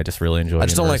 and I just really enjoy. I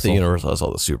just don't like the Universal has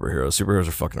all the superheroes. Superheroes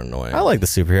are fucking annoying. I like the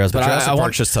superheroes, but I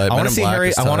want just tight. I want to see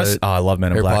Harry. I love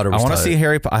Men in Black. I want to see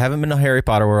Harry. I haven't been to Harry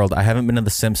Potter World. I haven't been to the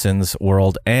Simpsons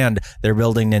World, and they're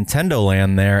building Nintendo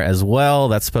Land there as well.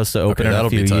 That's supposed to open in a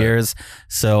few years,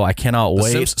 so I cannot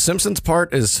wait. Simpsons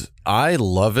part is, I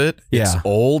love it. It's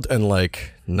old and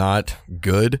like not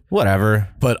good, whatever,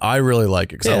 but I really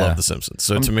like it because I love The Simpsons.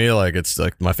 So to me, like, it's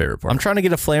like my favorite part. I'm trying to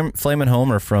get a Flamin'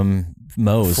 Homer from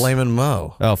Moe's. Flamin'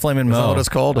 Moe. Oh, Flamin' Moe. Is that what it's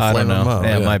called? I don't know. Moe.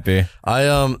 Yeah, it might be.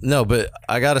 No, but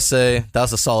I gotta say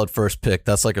that's a solid first pick.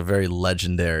 That's like a very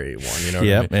legendary one. You know what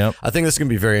I mean? Yep. I think this is gonna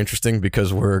be very interesting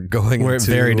because we're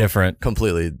very different,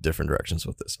 completely different directions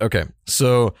with this. Okay,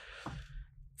 so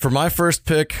for my first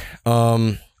pick,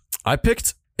 I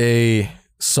picked a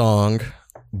song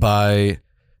by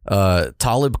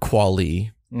Talib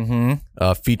Kweli,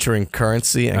 featuring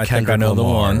Currency and Kendrick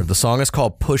Lamar. The song is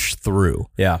called Push Through.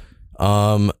 Yeah.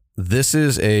 This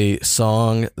is a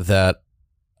song that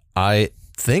I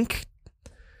think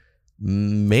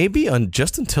maybe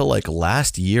just until like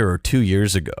last year or 2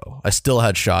 years ago, I still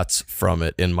had shots from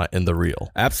it in the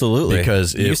reel. Absolutely.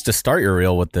 Because you used to start your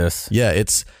reel with this. Yeah,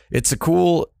 it's a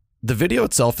cool. The video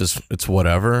itself it's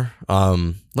whatever.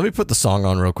 Let me put the song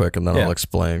on real quick, and then I'll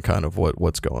explain kind of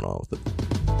what's going on with it.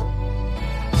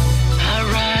 I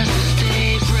rise as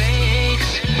day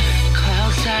breaks,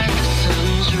 clouds hide the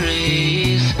sun's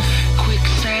rays,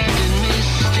 quicksand and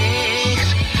mistakes,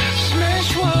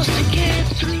 smash walls to get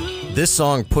through. This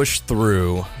song, Push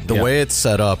Through, the way it's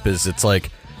set up is it's like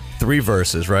 3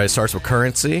 verses, right? It starts with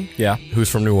Currency,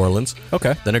 who's from New Orleans.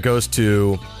 Okay. Then it goes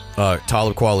to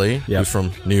Talib Kweli, who's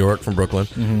from New York, from Brooklyn,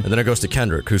 and then it goes to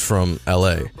Kendrick, who's from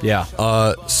LA. Yeah.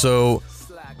 So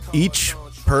each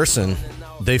person,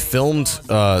 they filmed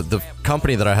the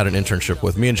company that I had an internship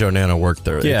with. Me and Joe Nano worked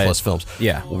there at A+ Films.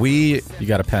 Yeah. You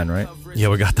got a pen, right? Yeah,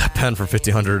 we got that pen for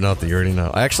 $1,500 out that you already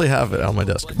know. I actually have it on my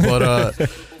desk. But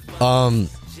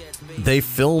they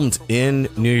filmed in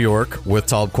New York with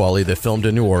Talib Kweli, they filmed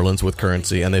in New Orleans with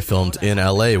Currency, and they filmed in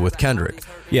LA with Kendrick.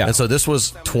 Yeah. And so this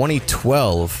was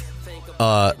 2012,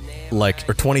 or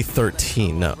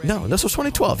 2013. No, this was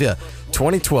 2012. Yeah,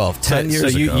 2012, 10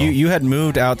 years ago. So you had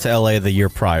moved out to LA the year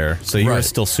prior, so you were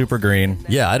still super green.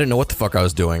 Yeah, I didn't know what the fuck I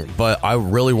was doing, but I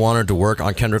really wanted to work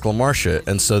on Kendrick Lamar shit,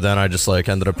 and so then I just like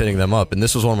ended up hitting them up, and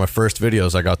this was one of my first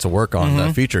videos I got to work on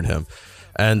that featured him.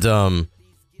 And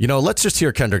let's just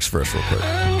hear Kendrick's verse real quick.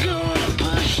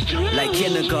 Like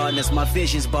kindergartners, my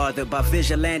vision's bothered by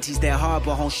vigilantes that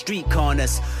harbor on street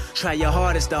corners. Try your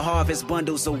hardest to harvest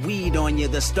bundles of weed on you.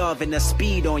 The starving, the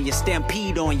speed on you,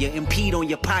 stampede on you, impede on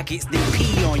your pockets, then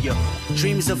pee on you.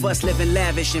 Dreams of us living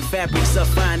lavish in fabrics of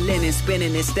fine linen,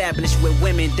 spinning established with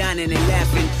women dining and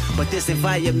laughing. But this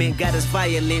environment got us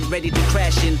violent, ready to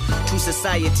crash in. True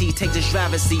society, take this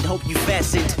driver's seat, hope you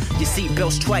fastened your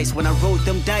seatbelts twice. When I rolled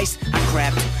them dice, I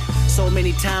crapped. So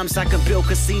many times I could build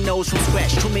casinos from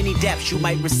scratch. Too many daps you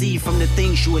might receive from the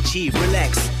things you achieve.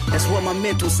 Relax, that's what my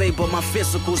mental say, but my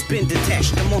physical's been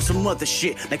detached. I'm on some other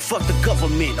shit, like fuck the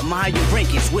government. I'm higher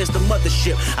rankings, where's the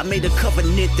mothership? I made a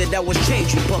covenant that I was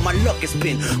changing, but my luck has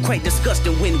been quite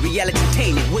disgusting when reality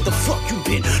tainted. Where the fuck you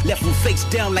been? Left him face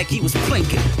down like he was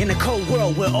planking. In a cold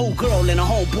world where old girl and a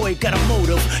homeboy got a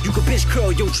motive. You could bitch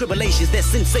curl your tribulations, that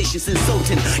sensation's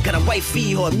insulting. Got a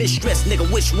wifey or a mistress,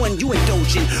 nigga, which one you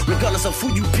indulging? Regardless of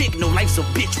who you pick, no life's a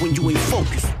bitch when you ain't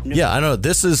focused. Yeah, I know.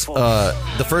 This is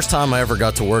the first time I ever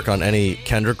got to work on any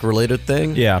Kendrick related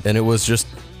thing. Yeah. And it was just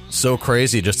so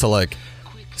crazy just to like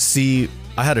see.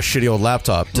 I had a shitty old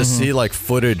laptop to see like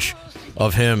footage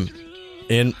of him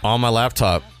on my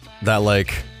laptop that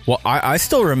like. Well, I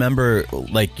still remember,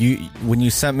 like, when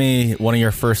you sent me one of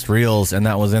your first reels and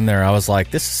that was in there, I was like,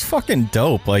 this is fucking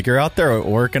dope. Like, you're out there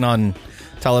working on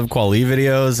Talib Kweli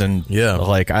videos, and,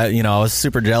 like, I was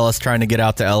super jealous trying to get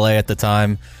out to LA at the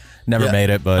time. Never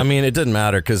made it, but... I mean, it didn't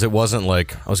matter, because it wasn't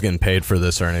like I was getting paid for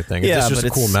this or anything. It's just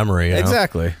a cool memory, you know?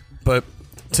 Exactly. But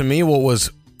to me, what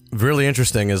was really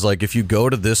interesting is, like, if you go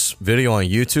to this video on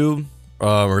YouTube,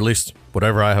 or at least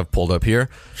whatever I have pulled up here...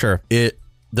 Sure.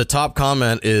 The top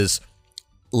comment is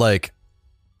like,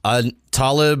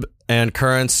 Talib and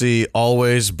Currency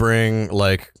always bring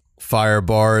like fire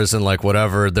bars and like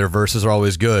whatever. Their verses are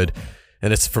always good.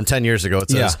 And it's from 10 years ago.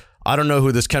 It says, I don't know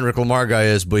who this Kendrick Lamar guy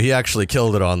is, but he actually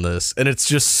killed it on this. And it's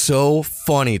just so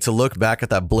funny to look back at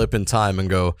that blip in time and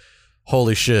go,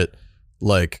 holy shit.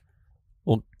 Like,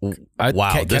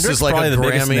 wow, this is like probably a the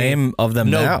Grammy biggest name of them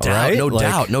no now, doubt, right?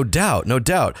 No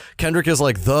doubt. Kendrick is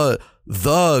like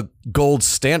the gold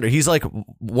standard. He's like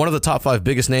one of the top 5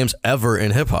 biggest names ever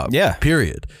in hip hop. Yeah.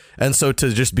 Period. And so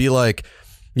to just be like,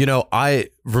 I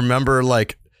remember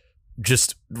like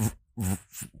just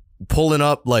pulling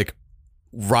up, like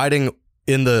riding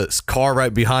in the car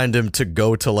right behind him to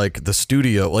go to like the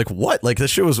studio. Like what? Like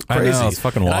this shit was crazy. I know, it's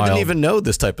fucking and wild. I didn't even know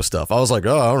this type of stuff. I was like,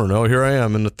 oh, I don't know. Here I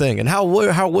am in the thing. And how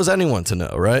was anyone to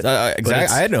know, right? Exactly.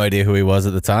 I had no idea who he was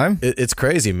at the time. It's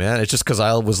crazy, man. It's just because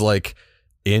I was like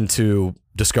into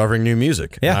discovering new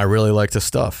music. Yeah. And I really liked his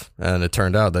stuff. And it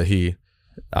turned out that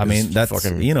that's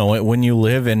fucking, when you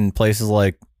live in places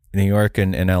like New York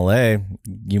and LA,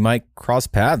 you might cross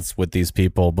paths with these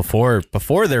people before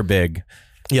they're big.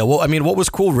 Yeah, well, I mean, what was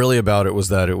cool really about it was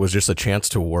that it was just a chance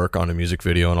to work on a music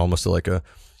video in almost like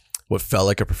what felt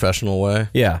like a professional way.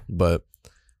 Yeah. But,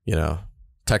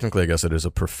 technically I guess it is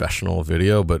a professional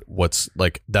video, but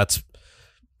that's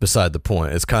beside the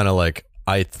point. It's kind of like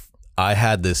I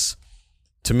had this,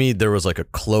 to me, there was like a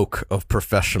cloak of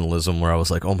professionalism where I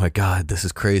was like, oh my God, this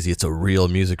is crazy. It's a real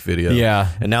music video. Yeah.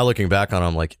 And now looking back on it,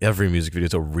 I'm like, every music video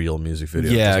is a real music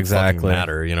video. Yeah, it exactly. fucking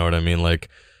matter. You know what I mean? Like,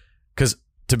 because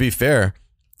to be fair,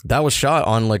 that was shot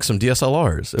on like some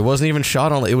DSLRs. It wasn't even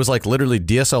shot on, it was like literally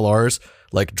DSLRs,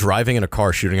 like driving in a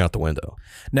car, shooting out the window.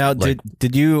 Now, like,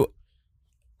 did you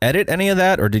edit any of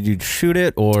that, or did you shoot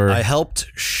it? Or I helped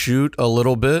shoot a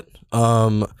little bit.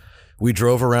 We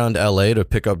drove around LA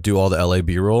to do all the LA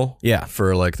B-roll. Yeah.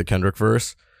 For like the Kendrick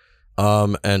verse.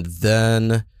 And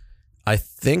then I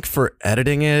think for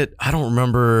editing it, I don't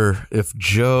remember if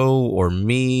Joe or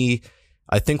me,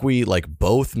 I think we like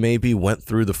both maybe went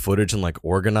through the footage and like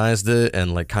organized it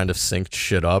and like kind of synced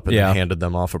shit up and then handed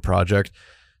them off a project.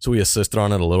 So we assisted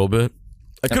on it a little bit.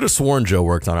 I could have sworn Joe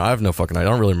worked on it. I have no fucking idea.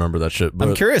 I don't really remember that shit. But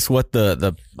I'm curious what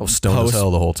the I was stoned as hell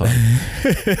the whole time.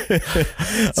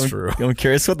 That's true. I'm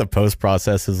curious what the post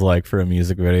process is like for a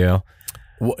music video.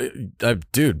 Well,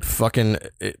 dude, fucking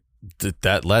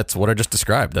that's what I just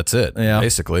described. That's it. Yeah.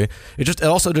 Basically, it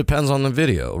also depends on the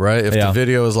video, right? If the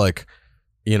video is like,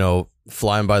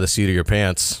 flying by the seat of your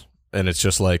pants, and it's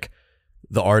just like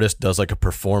the artist does like a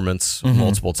performance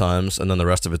multiple times, and then the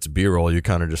rest of it's B-roll, you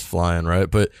kind of just flying, right?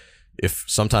 But if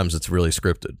sometimes it's really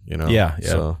scripted, Yeah.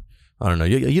 So I don't know.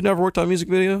 You never worked on a music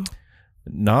video?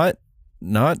 Not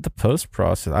the post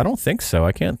process. I don't think so.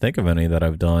 I can't think of any that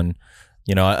I've done.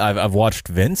 I've watched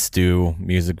Vince do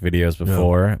music videos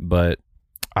before, but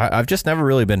I've just never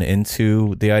really been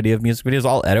into the idea of music videos.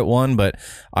 I'll edit one, but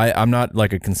I'm not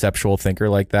like a conceptual thinker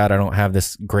like that. I don't have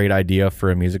this great idea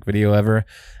for a music video ever.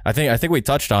 I think we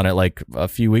touched on it like a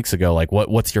few weeks ago. Like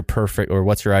what's your perfect, or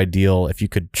what's your ideal if you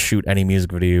could shoot any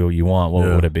music video you want? What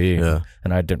would it be? Yeah.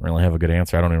 And I didn't really have a good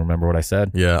answer. I don't even remember what I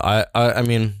said. Yeah, I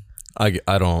mean, I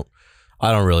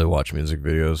don't really watch music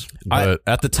videos, but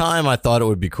at the time I thought it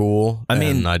would be cool. I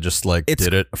mean, I just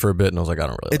did it for a bit, and I was like, I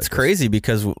don't really. It's crazy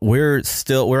because we're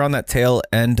on that tail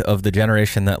end of the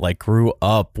generation that like grew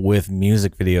up with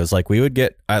music videos. Like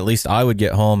I would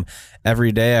get home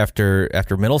every day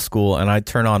after middle school, and I'd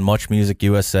turn on Much Music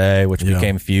USA, which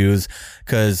became Fuse,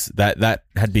 because that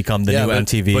had become the new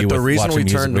MTV. But the reason we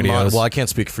turned them on, videos. well, I can't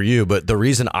speak for you, but the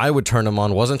reason I would turn them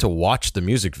on wasn't to watch the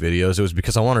music videos. It was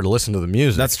because I wanted to listen to the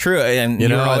music. That's true, and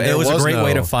it was a great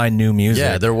way to find new music.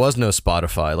 Yeah, there was no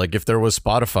Spotify. Like if there was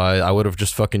Spotify, I would have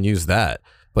just fucking used that.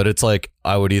 But it's like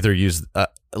I would either use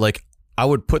I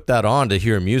would put that on to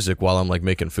hear music while I'm like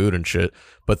making food and shit.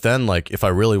 But then like if I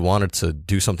really wanted to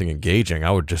do something engaging, I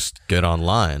would just get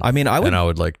online. I mean, I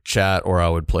would like chat, or I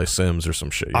would play Sims or some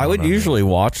shit. I would usually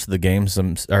watch the games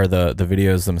or the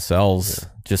videos themselves,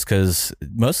 just because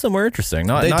most of them were interesting.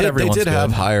 Not everyone's They did good.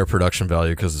 have higher production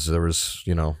value because there was,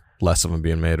 you know, less of them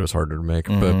being made. It was harder to make.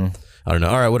 But I don't know.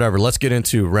 All right, whatever. Let's get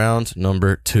into round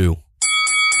number 2.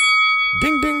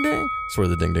 Ding, ding, ding. That's where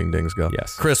the ding, ding, dings go.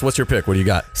 Yes. Chris, what's your pick? What do you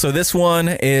got? So this one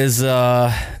is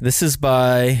this is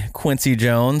by Quincy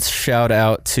Jones. Shout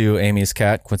out to Amy's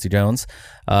cat, Quincy Jones.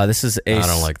 This is I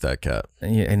don't like that cat.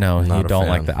 No, you don't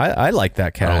like that. I like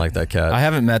that cat. I don't like that cat. I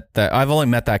haven't met that. I've only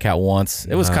met that cat once.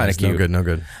 It was kind of cute. No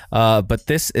good. But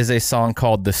this is a song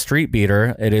called "The Street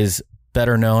Beater." It is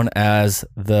better known as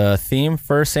the theme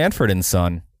for Sanford and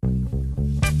Son.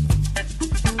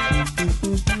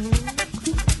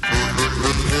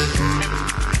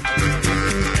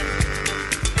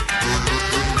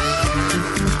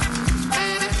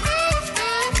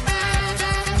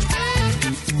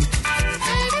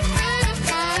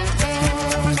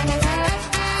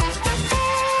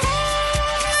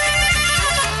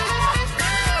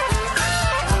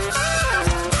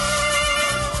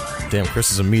 Damn,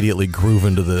 Chris is immediately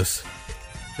grooving to this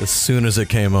as soon as it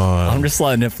came on. I'm just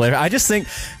letting it flavor. I just think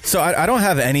so. I don't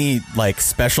have any like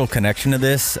special connection to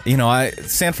this. You know,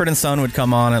 Sanford and Son would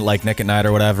come on at like Nick at Night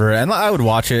or whatever, and I would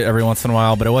watch it every once in a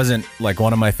while. But it wasn't like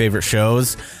one of my favorite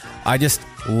shows. I just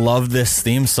love this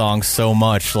theme song so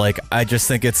much. Like I just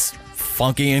think it's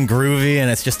funky and groovy, and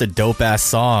it's just a dope ass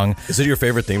song. Is it your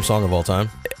favorite theme song of all time?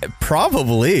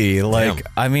 Probably. Like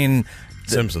Damn. I mean,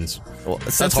 Simpsons. Well,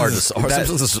 That's hard.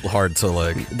 Simpsons is hard to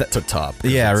like to top.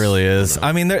 Yeah, it really is. You know.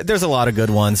 I mean, there's a lot of good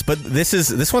ones, but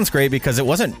this one's great because it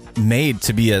wasn't made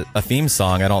to be a theme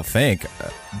song. I don't think,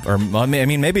 or I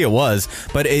mean, maybe it was,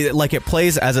 but it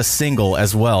plays as a single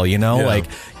as well. You know, Yeah. like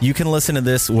you can listen to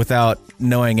this without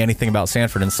knowing anything about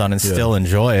Sanford and Son and still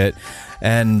enjoy it.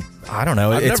 And I don't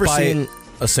know. I've never seen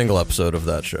a single episode of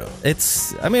that show.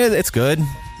 I mean, it's good.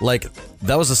 Like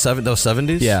that was those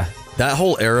 70s. Yeah. That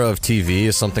whole era of TV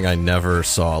is something I never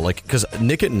saw. Like, because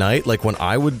Nick at Night, like when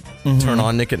I would turn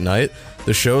on Nick at Night,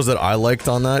 the shows that I liked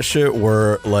on that shit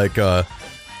were like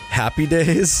Happy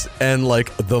Days and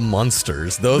like The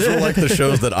Munsters. Those were like the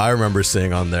shows that I remember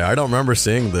seeing on there. I don't remember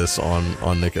seeing this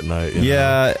on Nick at Night. You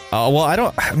know? Well, I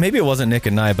don't. Maybe it wasn't Nick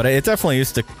at Night, but it definitely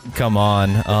used to come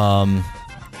on.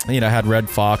 You know, had Red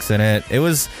Fox in it. It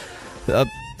was,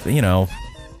 you know.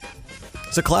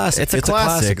 It's a classic. It's a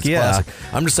classic. It's a classic.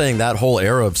 I'm just saying that whole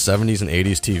era of 70s and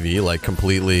 80s TV, like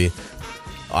completely,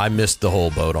 I missed the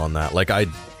whole boat on that. Like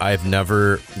I've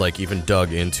never like even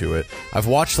dug into it. I've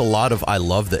watched a lot of I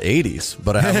love the 80s,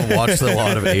 but I haven't watched a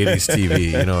lot of 80s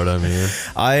TV. You know what I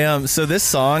mean? So this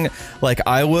song, like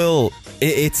I will.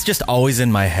 It's just always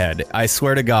in my head. I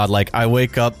swear to God, like I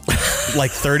wake up like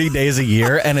 30 days a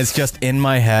year and it's just in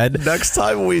my head. Next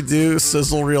time we do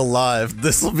Sizzle Reel Live,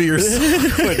 this will be your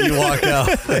song when you walk out.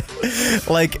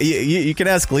 Like you can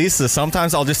ask Lisa.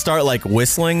 Sometimes I'll just start like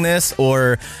whistling this,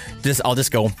 or I'll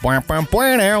just go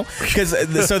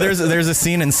because so there's a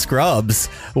scene in Scrubs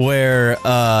where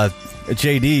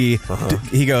JD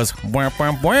he goes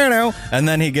and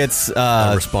then he gets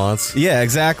A response. Yeah,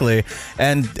 exactly.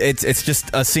 And it's just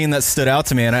a scene that stood out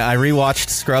to me, and I rewatched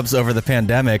Scrubs over the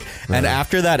pandemic, and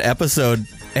after that episode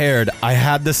aired, I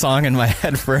had the song in my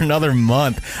head for another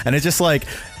month, and it's just one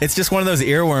of those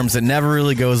earworms that never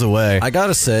really goes away. I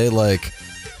gotta say, like,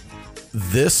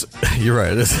 this, you're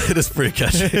right, it is pretty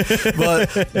catchy. But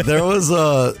there was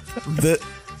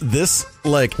this,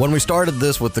 like, when we started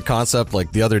this with the concept,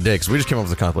 like, the other day, because we just came up with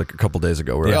the concept, like, a couple days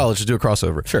ago. We're like, let's just do a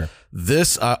crossover. Sure.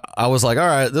 This, I was like, all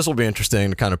right, this will be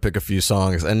interesting to kind of pick a few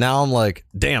songs. And now I'm like,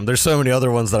 damn, there's so many other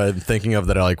ones that I'm thinking of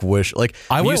that I, like, wish. Like,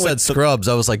 you said Scrubs,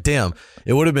 I was like, damn,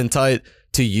 it would have been tight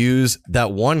to use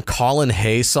that one Colin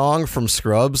Hay song from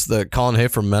Scrubs, the Colin Hay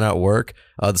from Men at Work,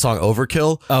 the song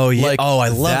Overkill. Oh, yeah. Like, I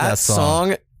love that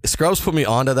song. Scrubs put me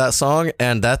onto that song,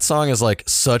 and that song is like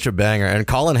such a banger. And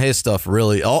Colin Hay stuff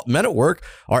really, Men at Work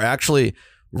are actually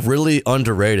really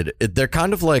underrated. They're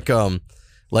kind of like a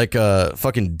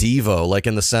fucking Devo, like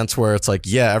in the sense where it's like,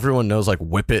 yeah, everyone knows like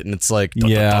Whip It, and it's like,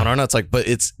 it's like, but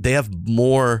they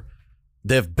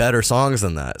have better songs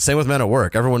than that. Same with Men at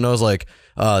Work. Everyone knows like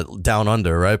Down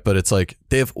Under, right? But it's like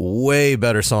they have way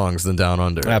better songs than Down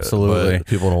Under. Absolutely. But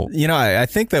people don't. You know, I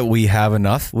think that we have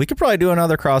enough. We could probably do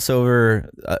another crossover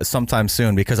sometime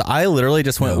soon, because I literally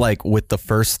just went like with the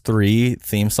first 3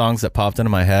 theme songs that popped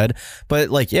into my head. But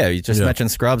like, yeah, you just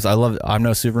mentioned Scrubs. I love I'm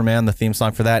No Superman, the theme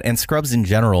song for that. And Scrubs in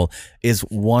general is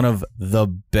one of the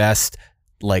best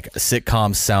like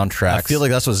sitcom soundtracks. I feel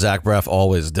like that's what Zach Braff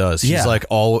always does. He's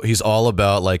he's all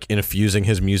about like infusing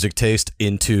his music taste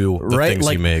into the things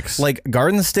he makes. Like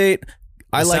Garden State.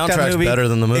 I like that movie better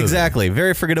than the movie. Exactly.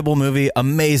 Very forgettable movie.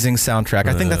 Amazing soundtrack.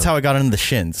 I think that's how I got into the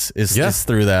Shins is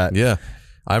through that. Yeah.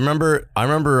 I remember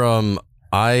on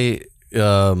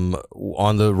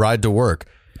the ride to work,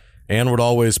 Anne would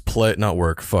always play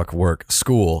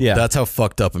school. Yeah. That's how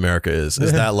fucked up America is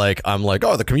that like I'm like,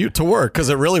 oh, the commute to work, because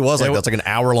it really was like that's like an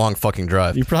hour-long fucking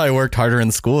drive. You probably worked harder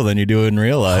in school than you do in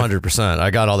real life. 100%. I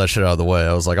got all that shit out of the way.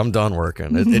 I was like, I'm done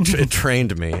working. It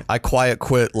trained me. I quiet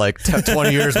quit like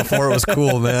 20 years before it was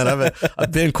cool, man.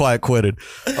 I've been quiet quitted.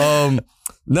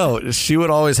 No, she would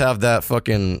always have that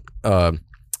fucking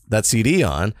that CD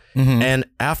on, and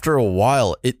after a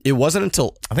while, it wasn't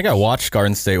until I think I watched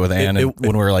Garden State with Anne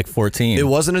when we were like 14. It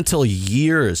wasn't until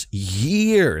years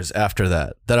after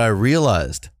that I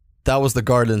realized that was the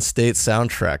Garden State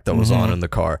soundtrack that was on in the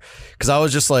car, because I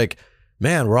was just like,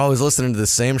 man, we're always listening to the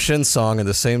same Shin song and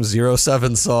the same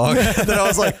 07 song. And then I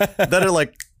was like, then it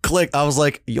like clicked. I was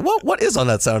like, what is on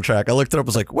that soundtrack? I looked it up. I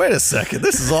was like, wait a second,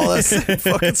 this is all that same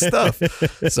fucking stuff.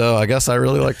 So I guess I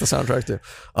really like the soundtrack too.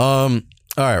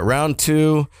 All right, round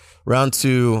two.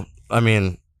 I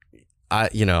mean, I'm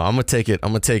gonna take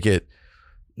it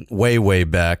way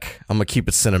back. I'm gonna keep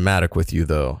it cinematic with you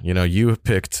though. You know, you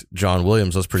picked John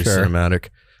Williams. That's pretty cinematic.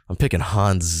 I'm picking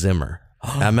Hans Zimmer.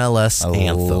 MLS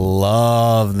Anthem.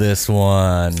 Love this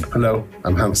one. Hello,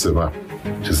 I'm Hans Zimmer.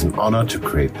 It is an honor to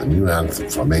create the new anthem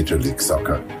for Major League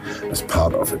Soccer as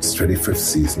part of its 25th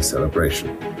season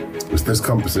celebration. With this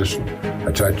composition,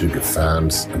 I tried to give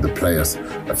fans and the players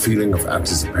a feeling of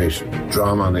anticipation,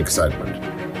 drama and excitement.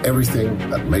 Everything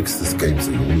that makes this game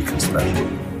so unique and special.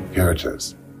 Here it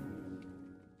is.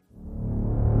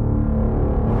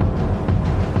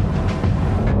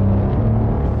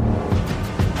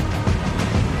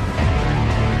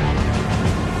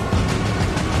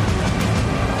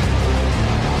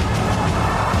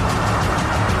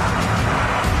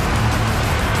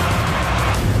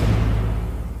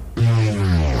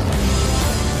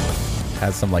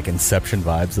 Has some like Inception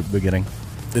vibes at the beginning.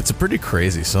 It's a pretty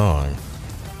crazy song.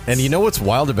 And you know what's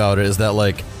wild about it is that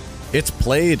like it's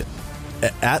played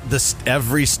at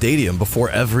every stadium before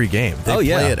every game. They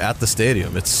play it at the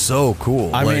stadium. It's so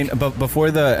cool. I mean, but before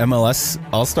the MLS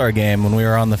All-Star game, when we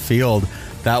were on the field,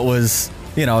 that was,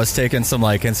 I was taking some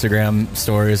like Instagram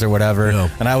stories or whatever,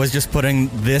 and I was just putting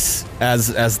this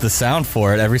as the sound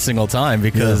for it every single time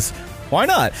because why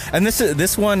not? And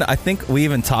this one, I think we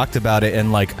even talked about it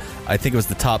in like, I think it was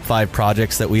the top 5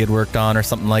 projects that we had worked on or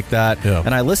something like that. Yeah.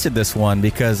 And I listed this one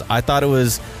because I thought it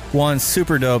was one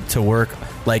super dope to work,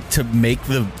 like to make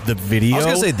the video. I was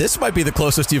gonna say this might be the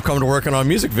closest you've come to working on a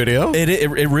music video.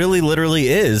 It really literally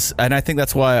is, and I think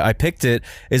that's why I picked it,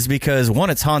 is because one,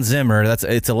 it's Hans Zimmer.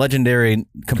 It's a legendary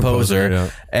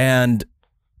composer. And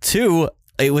 2,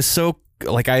 it was so.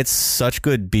 Like I had such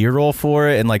good B-roll for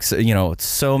it, and like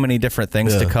so many different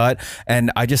things to cut,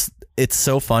 and it's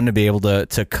so fun to be able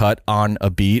to cut on a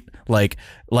beat like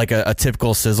a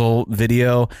typical sizzle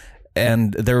video,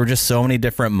 and there were just so many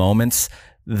different moments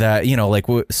that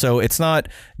so it's not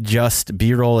just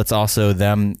B-roll, it's also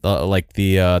them like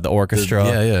the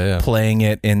orchestra playing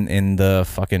it in the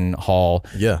fucking hall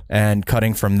and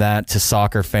cutting from that to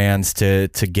soccer fans to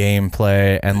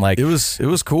gameplay, and like it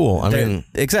was cool. I mean,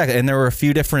 exactly. And there were a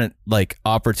few different like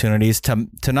opportunities to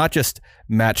not just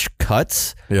match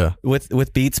cuts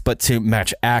with beats, but to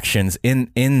match actions in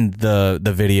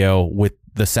the video with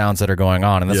the sounds that are going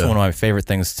on, and that's one of my favorite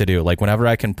things to do. Like whenever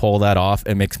I can pull that off,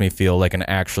 it makes me feel like an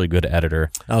actually good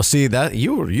editor. Oh, see that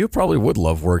you probably would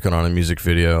love working on a music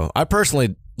video. I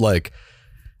personally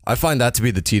I find that to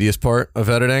be the tedious part of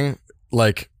editing.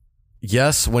 Like,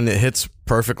 yes, when it hits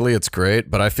perfectly, it's great,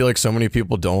 but I feel like so many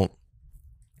people don't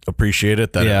appreciate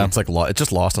it that it's like it's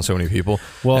just lost on so many people.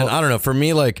 Well, and I don't know. For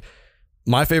me, like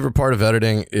my favorite part of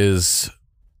editing is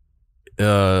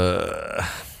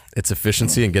it's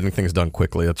efficiency and getting things done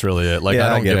quickly. That's really it. Like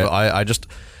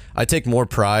I take more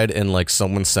pride in like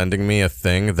someone sending me a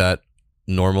thing that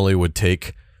normally would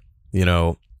take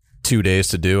 2 days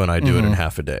to do, and I do it in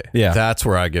half a day. Yeah, that's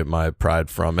where I get my pride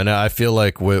from. And I feel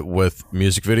like with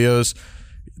music videos,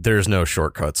 there's no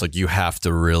shortcuts. Like you have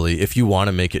to really, if you want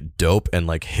to make it dope and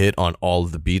like hit on all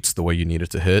of the beats the way you need it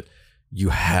to hit, you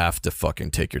have to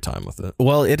fucking take your time with it.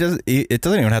 Well, it doesn't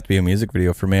even have to be a music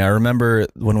video for me. I remember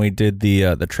when we did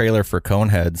the trailer for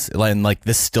Coneheads, and like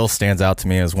this still stands out to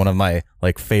me as one of my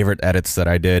like favorite edits that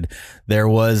I did. There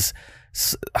was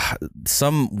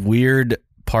some weird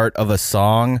part of a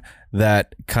song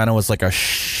that kind of was like a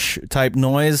shh type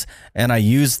noise, and I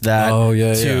used that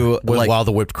to like while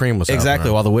the whipped cream was exactly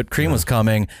out, while the whipped cream was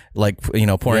coming, like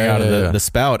pouring out of the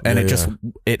spout, and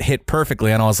it hit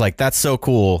perfectly, and I was like, that's so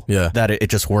cool that it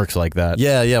just works like that.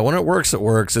 Yeah, when it works,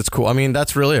 it's cool. I mean,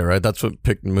 that's really it, right? That's what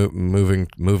moving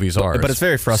movies are. But it's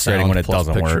very frustrating when it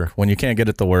doesn't work. When you can't get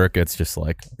it to work, it's just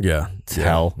like it's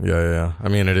hell. Yeah. I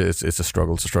mean, it's a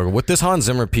struggle. It's a struggle. With this Hans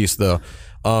Zimmer piece, though,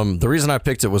 the reason I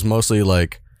picked it was mostly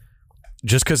like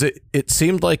just because it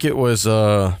seemed like it was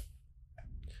a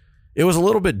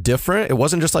little bit different. It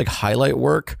wasn't just like highlight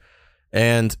work,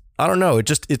 and I don't know.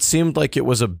 It seemed like it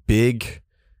was a big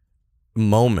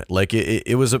moment. Like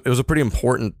it was a pretty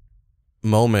important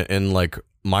moment in like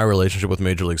my relationship with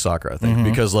Major League Soccer, I think,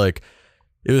 because like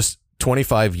it was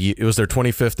 25 years, it was their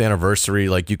 25th anniversary.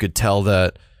 Like you could tell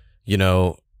that,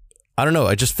 I don't know.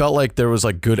 I just felt like there was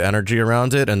like good energy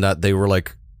around it, and that they were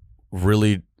like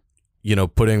really,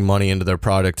 putting money into their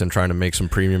product and trying to make some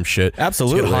premium shit.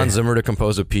 Absolutely. To get Hans Zimmer to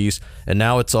compose a piece, and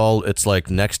now it's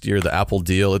like next year, the Apple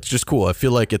deal. It's just cool. I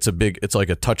feel like it's like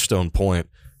a touchstone point.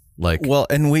 Like, well,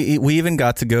 and we even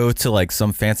got to go to like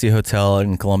some fancy hotel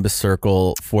in Columbus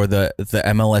Circle for the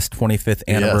MLS 25th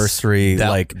anniversary.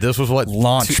 This was what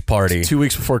launch party 2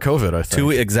 weeks before COVID, I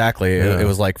think. Exactly. Yeah. It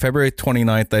was like February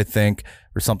 29th, I think,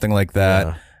 or something like that.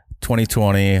 Yeah.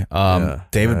 2020.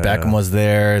 David Beckham was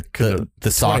there.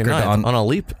 The soccer on a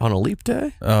leap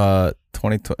day.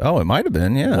 2020. Oh, it might have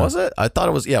been. Yeah. Was it? I thought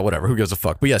it was. Yeah. Whatever. Who gives a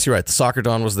fuck? But yes, you're right. The soccer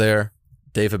don was there.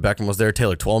 David Beckham was there.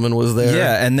 Taylor Twellman was there.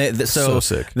 Yeah, and so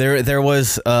sick. There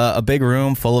was a big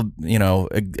room full of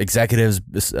executives,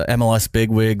 MLS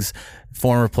bigwigs,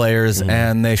 former players,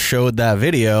 and they showed that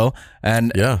video,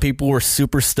 and people were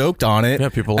super stoked on it. Yeah,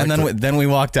 people liked it. Then we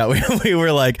walked out. We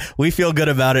were like, we feel good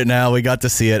about it now. We got to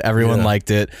see it. Everyone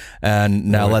liked it, and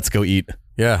now let's go eat.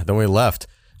 Yeah. Then we left.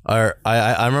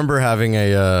 I remember having they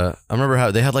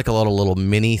had like a lot of little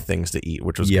mini things to eat,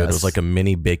 which was good. It was like a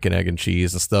mini bacon, egg, and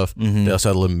cheese and stuff. They also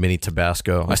had a little mini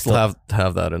Tabasco. I still have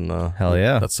that in hell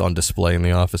yeah. That's on display in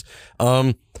the office.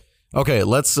 Okay,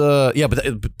 let's but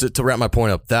to wrap my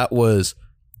point up, that was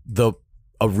a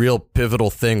real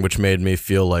pivotal thing which made me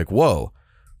feel like, whoa,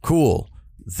 cool.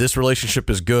 This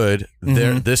relationship is good.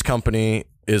 This company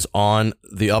is on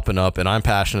the up and up, and I'm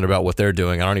passionate about what they're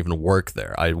doing. I don't even work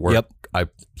there. I work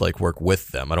work with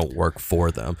them. I don't work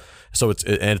for them. So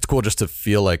it's cool just to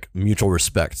feel like mutual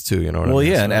respect too. You know what I mean? Well,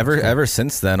 yeah, so, and ever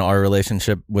since then, our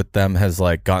relationship with them has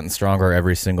like gotten stronger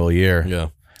every single year.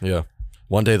 Yeah.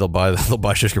 One day they'll buy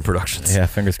Shishkin Productions. Yeah,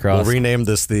 fingers crossed. We'll rename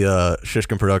this the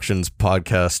Shishkin Productions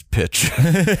podcast pitch.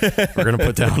 We're gonna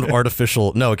put down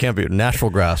artificial. No, it can't be natural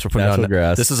grass. We're putting natural down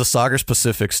grass. This is a Saggers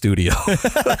Pacific studio.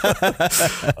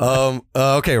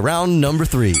 Okay, round number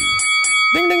 3.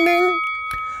 Ding ding ding.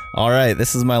 All right,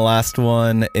 this is my last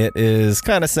one. It is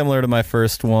kind of similar to my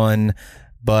first one,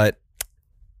 but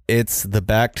it's the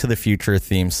Back to the Future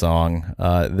theme song.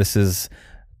 This is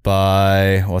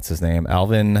by, what's his name?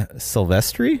 Alan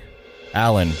Silvestri.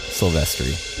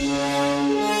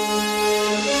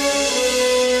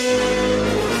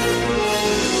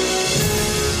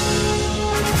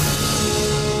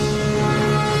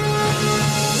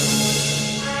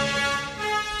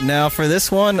 Now, for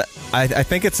this one, I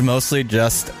think it's mostly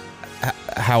just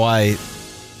how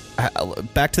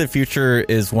Back to the Future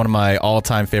is one of my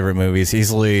all-time favorite movies,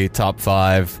 easily top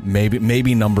 5,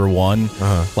 maybe number 1.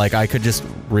 Like, I could just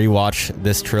rewatch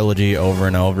this trilogy over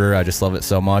and over. I just love it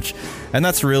so much, and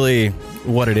that's really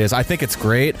what it is. I think it's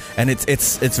great, and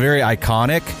it's very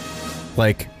iconic.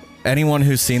 Like, anyone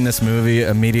who's seen this movie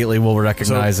immediately will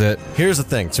recognize it. Here's the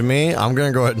thing. To me, I'm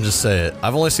gonna go ahead and just say it.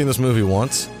 I've only seen this movie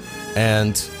once,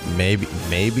 and maybe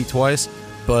twice,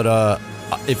 but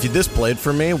if this played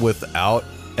for me without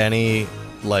any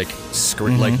like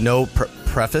screen, like no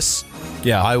preface,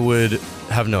 I would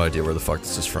have no idea where the fuck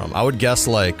this is from. I would guess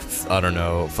like, I don't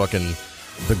know, fucking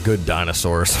The Good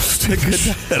Dinosaur or something.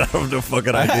 I have no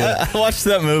fucking idea. I watched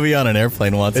that movie on an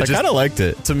airplane once. I kind of liked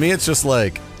it. To me, it's just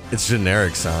like, it's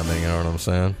generic sounding. You know what I'm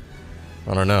saying?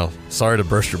 I don't know. Sorry to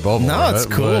burst your bubble. No, it's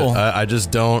cool. I just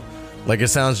don't. Like, it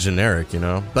sounds generic, you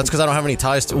know? That's because I don't have any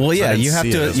ties to it. Well, yeah, you have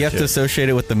to associate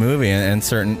it with the movie and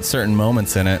certain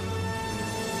moments in it.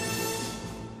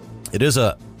 It's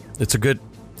a good,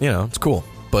 it's cool,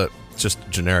 but it's just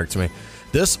generic to me.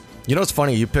 This, it's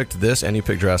funny, you picked this and you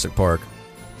picked Jurassic Park.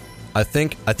 I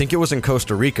think it was in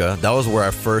Costa Rica. That was where I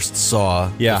first saw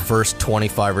the first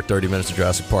 25 or 30 minutes of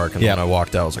Jurassic Park, and when I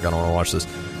walked out, I was like, I don't want to watch this.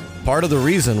 Part of the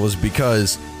reason was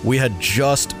because we had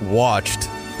just watched.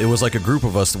 It was like a group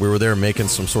of us. We were there making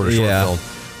some sort of short film,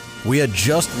 we had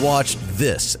just watched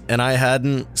this, and I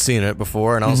hadn't seen it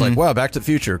before, and I was like, wow, Back to the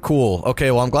Future, cool.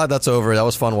 Okay, well, I'm glad that's over. That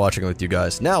was fun watching it with you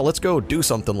guys. Now, let's go do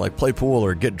something like play pool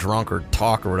or get drunk or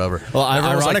talk or whatever. Well,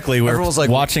 ironically, we were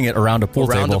watching it around a pool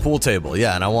table. Around a pool table,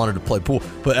 yeah, and I wanted to play pool.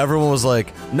 But everyone was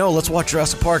like, no, let's watch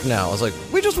Jurassic Park now. I was like,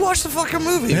 we just watched the fucking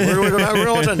movie. We're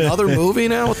gonna watch another movie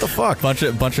now? What the fuck? Bunch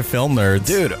of film nerds.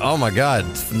 Dude, oh my god,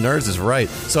 nerds is right.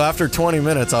 So after 20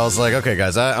 minutes, I was like, okay,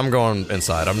 guys, I'm going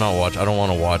inside. I don't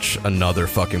want to watch another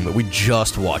fucking movie. We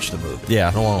just watched the movie. Yeah.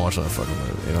 I don't want to watch another fucking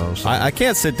movie. You know what I'm saying? I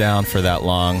can't sit down for that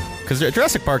long because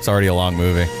Jurassic Park's already a long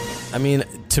movie. I mean,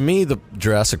 to me, the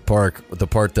Jurassic Park, the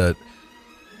part that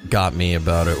got me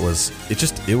about it was like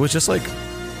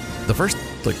the first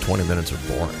like 20 minutes are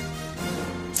boring.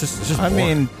 It's just boring. I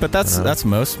mean, but that's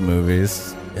most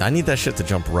movies. I need that shit to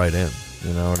jump right in.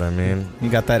 You know what I mean? You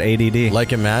got that ADD.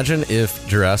 Like, imagine if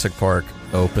Jurassic Park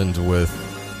opened with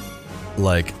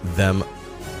like them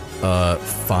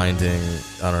finding,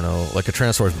 I don't know, like a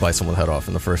Tyrannosaurus bite someone's head off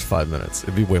in the first 5 minutes.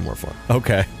 It'd be way more fun.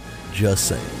 Okay. Just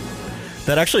saying.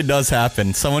 That actually does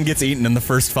happen. Someone gets eaten in the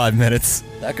first 5 minutes.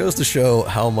 That goes to show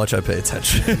how much I pay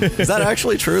attention. Is that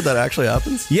actually true? That actually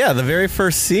happens? Yeah, the very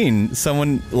first scene,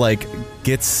 someone like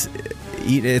gets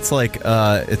eat. It's like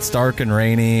it's dark and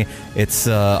rainy. It's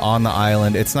on the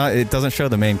island. It doesn't show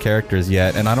the main characters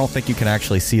yet, and I don't think you can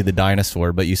actually see the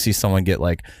dinosaur, but you see someone get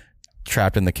like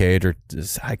trapped in the cage, or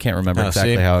I can't remember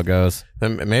exactly how it goes.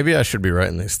 Then maybe I should be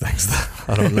writing these things.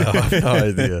 I don't know. I have no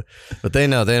idea. But they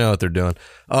know what they're doing.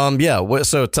 Yeah.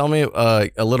 So tell me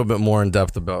a little bit more in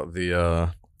depth about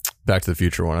the Back to the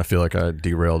Future one. I feel like I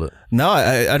derailed it. No,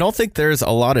 I don't think there's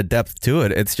a lot of depth to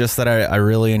it. It's just that I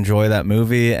really enjoy that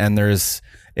movie, and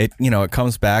it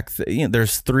comes back.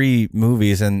 There's 3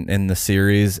 movies in the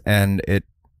series, and it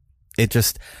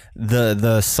just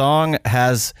the song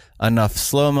has enough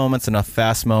slow moments, enough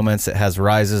fast moments. It has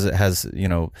rises. It has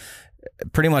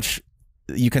pretty much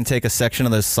you can take a section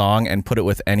of this song and put it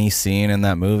with any scene in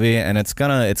that movie, and it's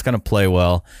gonna play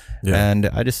well. Yeah. And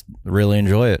I just really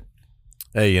enjoy it.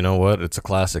 Hey, you know what? It's a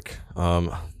classic.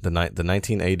 The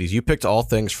 1980s. You picked all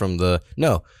things from you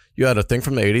had a thing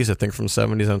from the 80s, a thing from the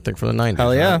 70s, and a thing from the 90s.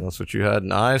 Hell yeah. Right? That's what you had.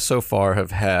 And I so far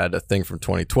have had a thing from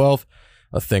 2012,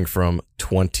 a thing from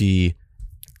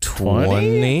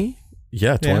 2020.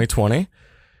 Yeah, 2020.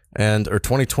 Or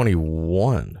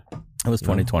 2021. It was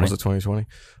 2020. Was it 2020?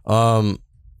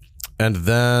 And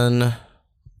then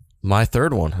my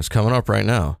third one is coming up right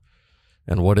now.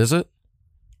 And what is it?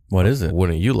 What is it?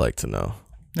 Wouldn't you like to know?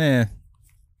 I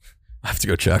have to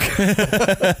go check.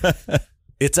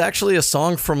 It's actually a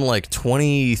song from like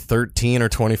 2013 or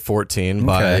 2014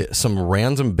 by some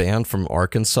random band from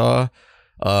Arkansas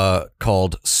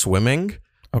called Swimming.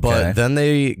 Okay. But then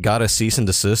they got a cease and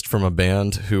desist from a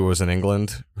band who was in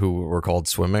England who were called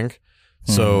Swimming.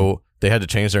 So they had to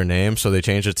change their name. So they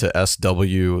changed it to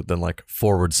SW, then like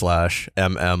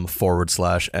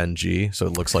 /MM/NG. So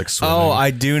it looks like Swimming. Oh, I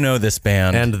do know this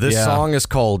band. And this song is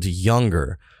called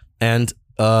Younger. And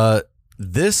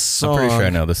this song, I'm pretty sure I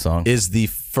know this song, is the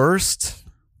first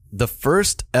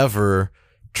ever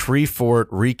Tree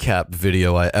Fort recap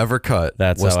video I ever cut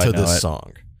was to this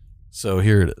song. So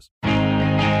here it is.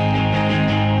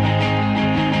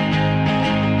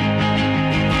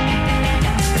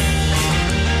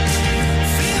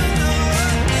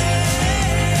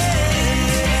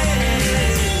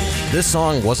 This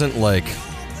song wasn't like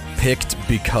picked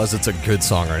because it's a good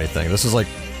song or anything. This is like,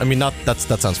 I mean, that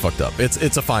sounds fucked up.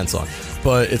 It's a fine song,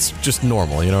 but it's just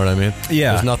normal. You know what I mean?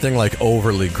 Yeah. There's nothing like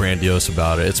overly grandiose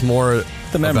about it. It's more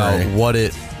about what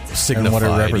it signified. And what it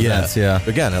represents. Yeah.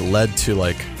 Again, it led to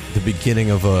like the beginning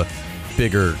of a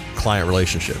bigger client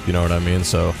relationship. You know what I mean?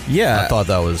 So yeah, I thought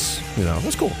that was, it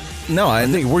was cool. No, I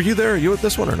think, were you there? You at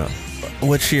this one or no?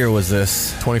 Which year was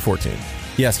this? 2014.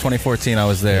 Yes, 2014. I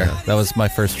was there. Yeah. That was my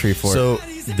first Tree Fort. So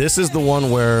this is the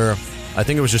one where I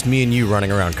think it was just me and you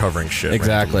running around covering shit.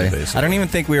 Exactly. I don't even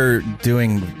think we were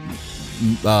doing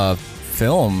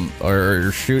film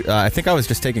or shoot. I think I was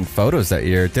just taking photos that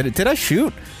year. Did I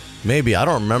shoot? Maybe. I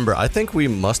don't remember. I think we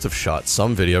must have shot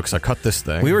some video because I cut this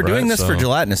thing. We were doing this for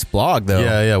Gelatinous Blog, though.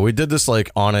 Yeah. We did this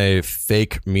like on a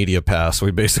fake media pass.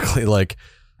 We basically like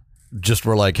just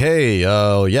were like, hey,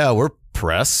 we're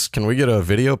press. Can we get a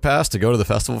video pass to go to the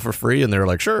festival for free? And they were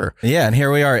like, sure. Yeah, and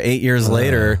here we are 8 years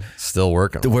later. Still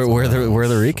working. We're the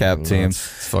recap team.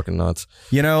 It's fucking nuts.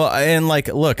 And like,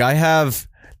 look,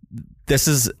 this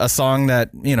is a song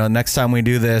that, next time we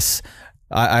do this,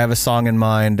 I have a song in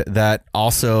mind that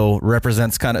also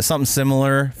represents kind of something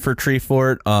similar for Tree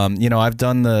Fort. I've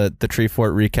done the Tree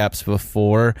Fort recaps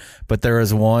before, but there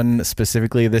was one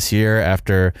specifically this year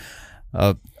after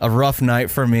a rough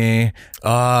night for me.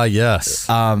 Yes.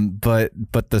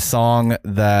 But the song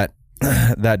that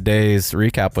that day's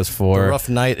recap was for. The rough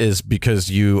night is because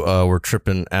you were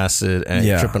tripping on acid,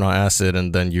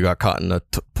 and then you got caught in a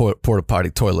porta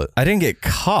potty toilet. I didn't get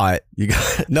caught. You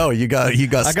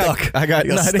got stuck. I got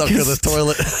stuck to the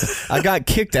toilet. I got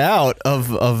kicked out of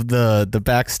the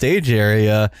backstage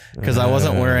area because I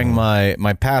wasn't wearing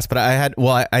my pass. But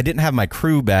I didn't have my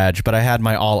crew badge, but I had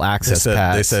my all access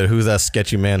pass. They said, "Who's that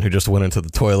sketchy man who just went into the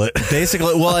toilet?"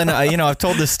 Basically, well, and I've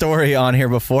told this story on here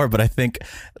before, but I think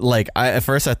at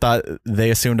first I thought they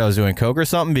assumed I was doing coke or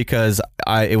something because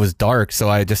it was dark, so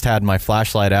I just had my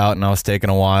flashlight out and I was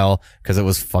taking a while because it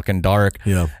was fucking dark.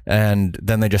 Yeah, and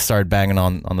then they just started banging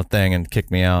on the thing and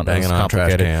kicked me out. Banging it was on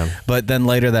complicated. trash can. But then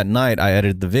later that night, I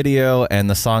edited the video, and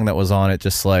the song that was on it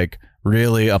just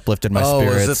really uplifted my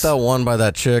spirits. Is it that one by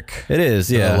that chick? It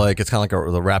is, yeah. It's kind of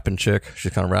like the rapping chick.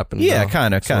 She's kind of rapping. Yeah,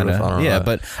 kind of. Yeah,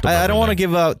 but I don't want to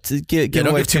give out. Don't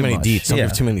give too many much. deets. Don't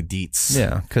give too many deets.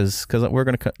 Yeah, because we're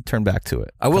gonna turn back to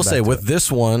it. I will say with this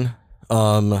one,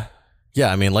 yeah,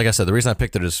 I mean, like I said, the reason I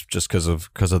picked it is just because of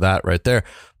that right there.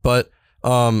 But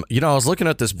I was looking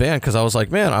at this band because I was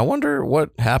like, man, I wonder what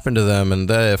happened to them, and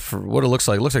what it looks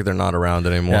like they're not around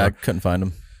anymore. Yeah, I couldn't find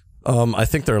them. I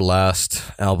think their last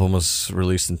album was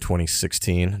released in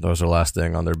 2016. That was their last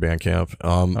thing on their Bandcamp.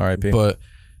 R.I.P. But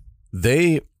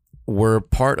they were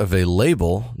part of a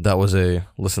label that was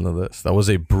listen to this, that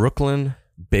was a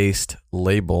Brooklyn-based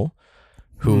label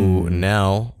who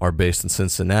now are based in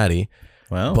Cincinnati.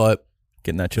 Wow. But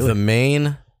getting that chili. The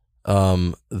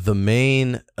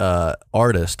main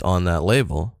artist on that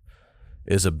label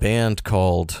is a band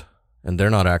called, and they're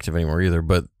not active anymore either,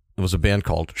 but it was a band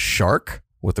called Shark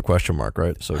with the question mark,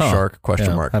 right? So Shark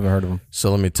question mark. I haven't heard of them. So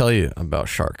let me tell you about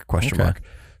Shark question mark.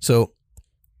 So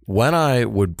when I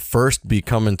would first be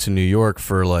coming to New York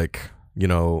for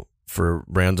for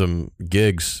random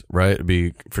gigs, right? It'd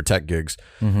be for tech gigs.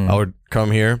 I would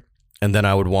come here. And then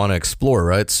I would want to explore,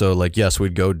 right? So yes,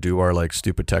 we'd go do our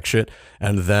stupid tech shit.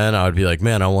 And then I would be like,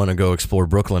 man, I want to go explore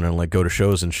Brooklyn and go to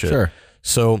shows and shit. Sure.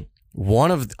 So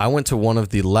I went to one of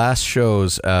the last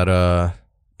shows at,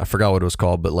 I forgot what it was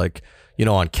called, but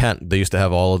on Kent, they used to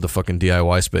have all of the fucking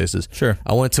DIY spaces. Sure.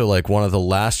 I went to one of the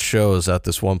last shows at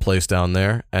this one place down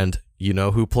there. And you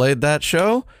know who played that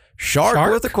show?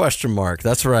 Shark with a question mark.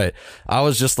 That's right. I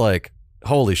was just like,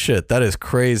 holy shit, that is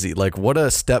crazy. What a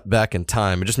step back in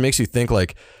time. It just makes you think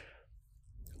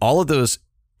all of those,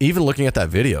 even looking at that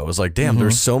video, it was like, damn,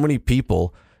 there's so many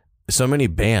people, so many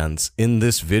bands in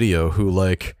this video who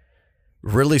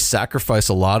really sacrifice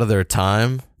a lot of their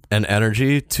time and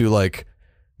energy to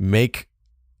make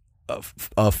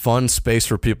a fun space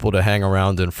for people to hang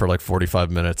around in for 45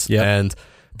 minutes. Yep. And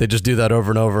they just do that over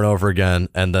and over and over again,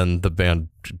 and then the band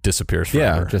disappears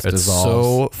forever. Yeah, just it's dissolves.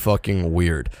 So fucking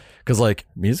weird. Because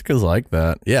music is like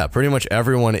that. Yeah, pretty much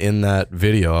everyone in that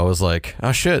video, I was like,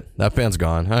 oh shit, that band's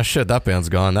gone. Oh shit, that band's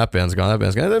gone. That band's gone. That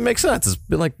band's gone. That makes sense. It's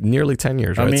been nearly 10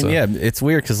 years, right? I mean, yeah, it's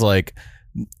weird because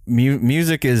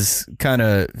music is kind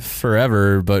of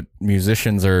forever, but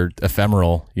musicians are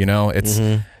ephemeral. It's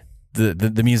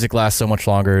the music lasts so much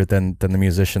longer than the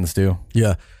musicians do.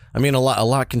 Yeah, I mean, a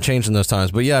lot can change in those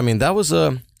times. But yeah, I mean, that was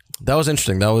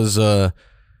interesting. That was a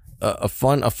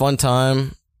fun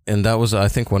time. And that was, I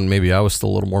think, when maybe I was still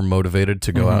a little more motivated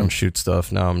to go out and shoot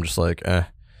stuff. Now I'm just like,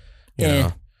 you know,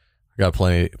 I got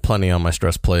plenty on my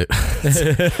stress plate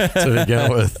to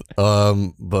begin with.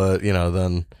 But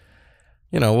then,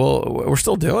 we're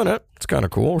still doing it. It's kind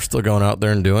of cool. We're still going out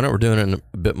there and doing it. We're doing it in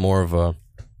a bit more of a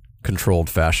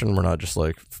controlled fashion. We're not just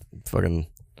fucking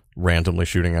randomly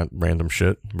shooting at random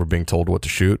shit. We're being told what to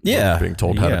shoot. Yeah, we're being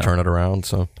told how to turn it around.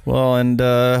 So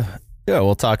yeah,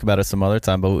 we'll talk about it some other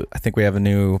time, but I think we have a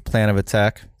new plan of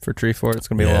attack for Treefort. It's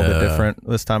going to be a little bit different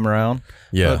this time around.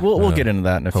 Yeah. But we'll get into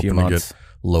that in a few months. To get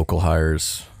local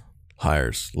hires,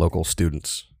 local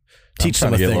students. Teach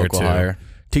them a thing or two.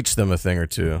 Teach them a thing or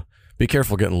two. Be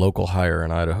careful getting local hire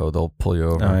in Idaho. They'll pull you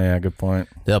over. Oh, yeah, good point.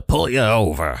 They'll pull you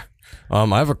over. I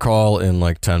have a call in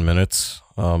 10 minutes,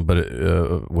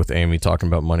 but with Amy talking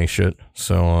about money shit.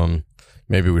 So,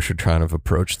 maybe we should kind of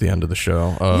approach the end of the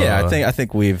show. Yeah, I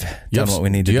think we've done what we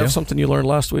need to do. Do you have something you learned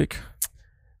last week?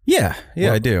 Yeah,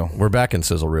 I do. We're back in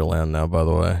Sizzle Reel land now, by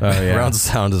the way. Oh, yeah. Rounds of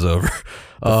Sound is over.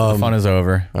 The fun is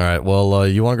over. All right. Well,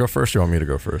 you want to go first or you want me to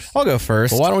go first? I'll go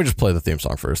first. Well, why don't we just play the theme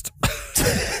song first?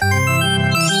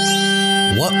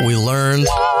 What we learned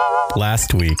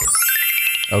last week.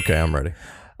 Okay, I'm ready.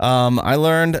 I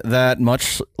learned that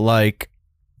much like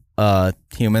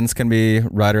humans can be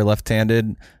right or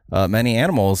left-handed, many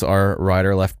animals are right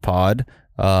or left pod,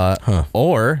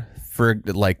 or for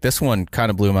like this one kind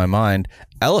of blew my mind.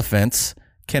 Elephants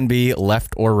can be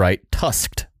left or right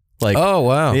tusked. Like, oh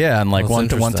wow, yeah, and like one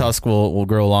tusk will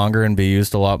grow longer and be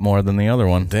used a lot more than the other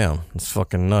one. Damn, it's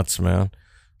fucking nuts, man.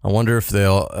 I wonder if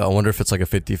it's like a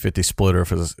 50-50 split, or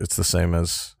if it's the same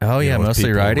as. Oh yeah,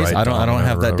 mostly righties. I don't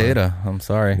have that data. I'm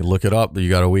sorry. You look it up, but you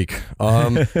got a week.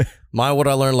 What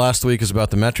I learned last week is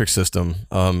about the metric system.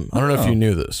 I don't know if you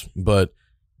knew this, but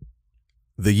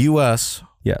the U.S.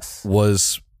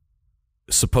 was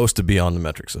supposed to be on the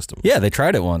metric system. Yeah, they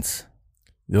tried it once.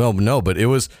 Well, no, but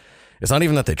it's not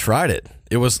even that they tried it.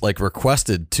 It was like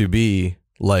requested to be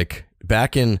like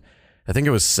back in, I think it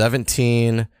was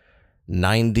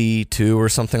 1792 or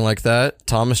something like that.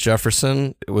 Thomas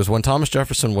Jefferson. It was when Thomas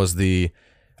Jefferson was I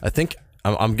think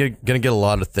I'm gonna get a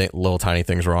lot of little tiny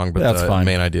things wrong, but that's fine.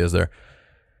 The main idea is there.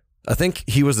 I think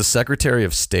he was the Secretary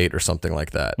of State or something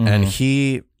like that, and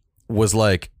he was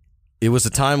like, it was a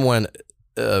time when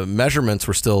measurements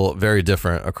were still very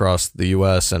different across the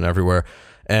U.S. and everywhere.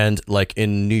 And like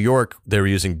in New York, they were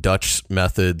using Dutch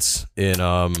methods. In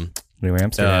New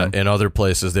Amsterdam, in other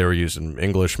places, they were using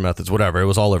English methods. Whatever, it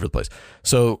was all over the place.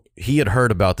 So he had heard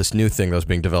about this new thing that was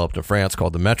being developed in France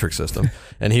called the metric system,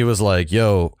 and he was like,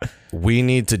 "Yo, we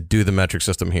need to do the metric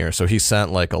system here." So he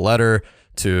sent like a letter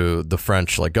to the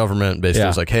French like government. Basically, it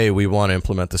was like, "Hey, we want to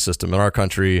implement the system in our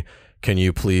country. Can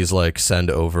you please like send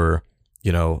over,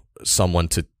 someone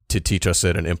to teach us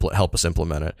it and help us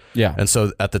implement it?" Yeah. And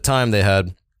so at the time they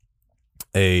had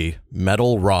a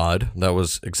metal rod that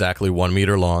was exactly 1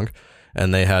 meter long,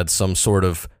 and they had some sort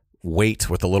of weight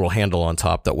with a little handle on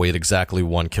top that weighed exactly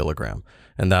 1 kilogram.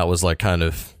 And that was like kind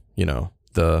of,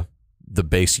 the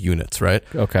base units, right?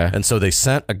 Okay. And so they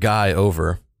sent a guy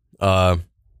over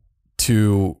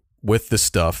with this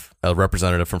stuff, a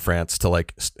representative from France, to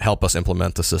like help us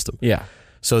implement the system. Yeah.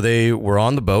 So they were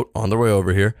on the boat on their way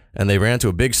over here, and they ran into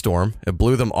a big storm. It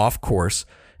blew them off course,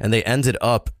 and they ended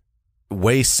up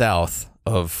way south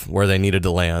of where they needed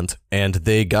to land. And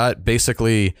they got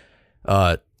basically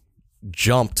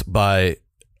jumped by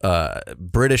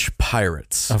British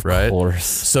pirates, right? Of course.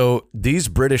 So these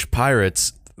British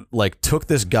pirates like took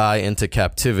this guy into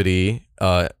captivity,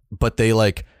 but they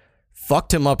like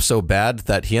fucked him up so bad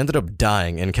that he ended up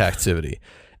dying in captivity.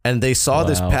 And they saw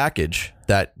this package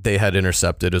that they had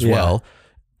intercepted as well,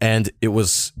 and it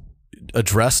was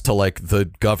addressed to like the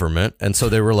government. And so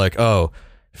they were like, "Oh,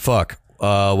 fuck.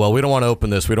 Well, we don't want to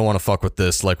open this. We don't want to fuck with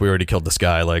this. Like, we already killed this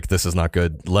guy. Like, this is not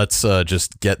good. Let's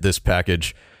just get this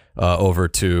package over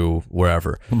to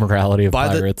wherever." Morality of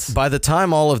pirates. By the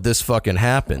time all of this fucking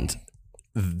happened,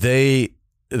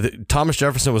 Thomas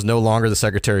Jefferson was no longer the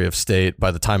Secretary of State by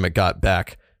the time it got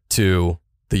back to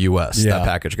the U.S. That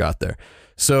package got there.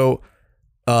 So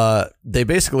they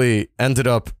basically ended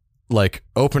up like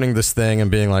opening this thing and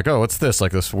being like, "Oh, what's this?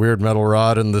 Like this weird metal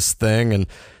rod and this thing." And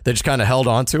they just kind of held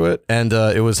on to it. And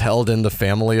it was held in the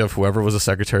family of whoever was the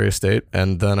Secretary of State.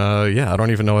 And then, I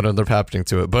don't even know what ended up happening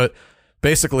to it. But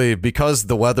basically, because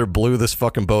the weather blew this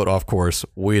fucking boat off course,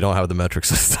 we don't have the metric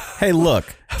system. Hey, look.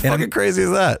 How fucking crazy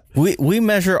is that? We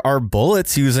measure our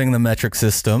bullets using the metric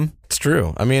system. It's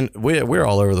true. I mean, we're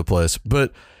all over the place.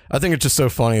 But I think it's just so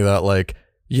funny that, like,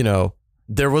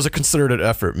 there was a concerted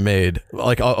effort made,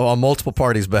 like, on multiple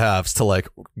parties' behalves to, like,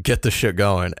 get this shit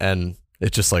going, and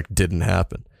it just, like, didn't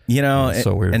happen. It's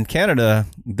so weird. In Canada,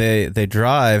 they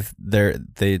drive,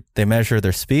 they measure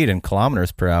their speed in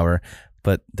kilometers per hour,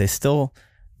 but they still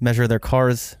measure their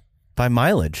cars by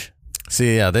mileage.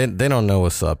 See, yeah, they don't know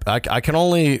what's up. I can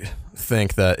only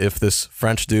think that if this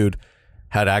French dude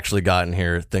had actually gotten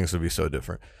here, things would be so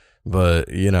different. But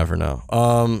you never know.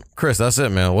 Chris, that's it,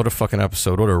 man. What a fucking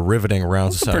episode. What a riveting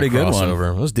rounds of sound pretty good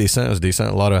crossover. It was decent.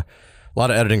 A lot of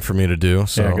editing for me to do.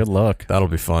 So yeah, good luck. That'll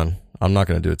be fun. I'm not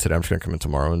going to do it today. I'm just going to come in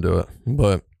tomorrow and do it.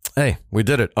 But hey, we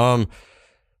did it.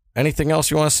 Anything else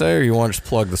you want to say, or you want to just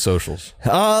plug the socials?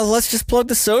 Let's just plug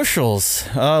the socials.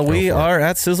 We are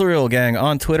at Sizzle Reel Gang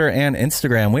on Twitter and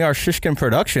Instagram. We are Shishkin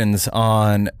Productions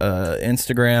on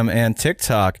Instagram and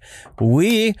TikTok.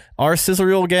 We are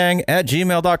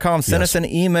sizzlereelgang@gmail.com. Send us an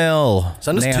email.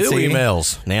 Send us Nancy. 2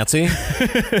 emails, Nancy.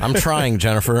 I'm trying,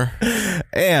 Jennifer.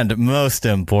 And most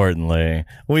importantly,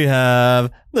 we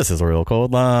have the Sizzle Reel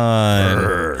Cold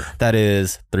Line. That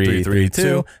is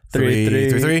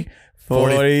 332-3333.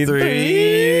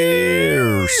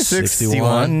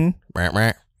 4361.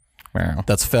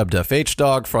 That's FebDefH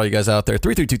dog for all you guys out there.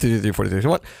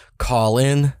 332-3343. Call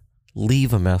in,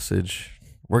 leave a message.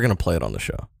 We're gonna play it on the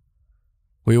show.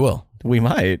 We will. We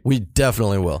might. We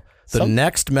definitely will. The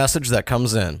next message that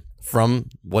comes in from,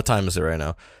 what time is it right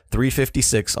now?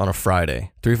 3:56 on a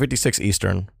Friday. 3:56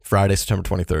 Eastern, Friday, September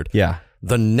 23rd. Yeah.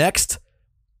 The next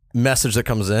message that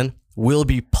comes in will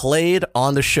be played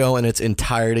on the show in its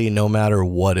entirety, no matter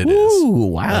what it is. Ooh,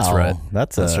 wow. That's right.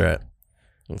 That's right.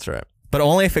 That's right. But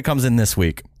only if it comes in this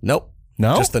week. Nope.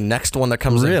 No? Just the next one that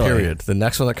comes in, period. The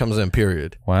next one that comes in,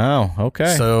 period. Wow.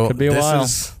 Okay. So could be a while.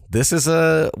 This is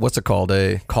a, what's it called?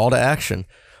 A call to action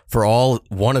for all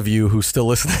one of you who's still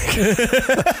listening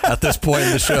at this point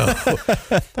in the show.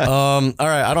 All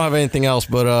right. I don't have anything else,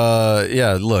 but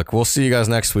yeah, look, we'll see you guys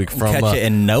next week from Catch it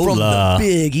in NOLA. From the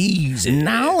Big Easy.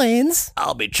 Nolans.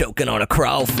 I'll be choking on a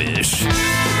crawfish.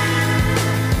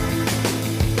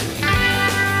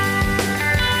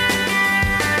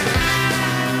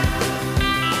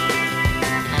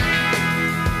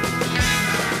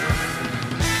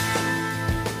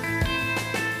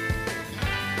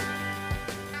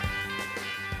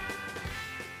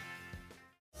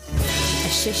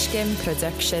 Shishkin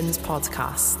Productions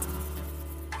podcast.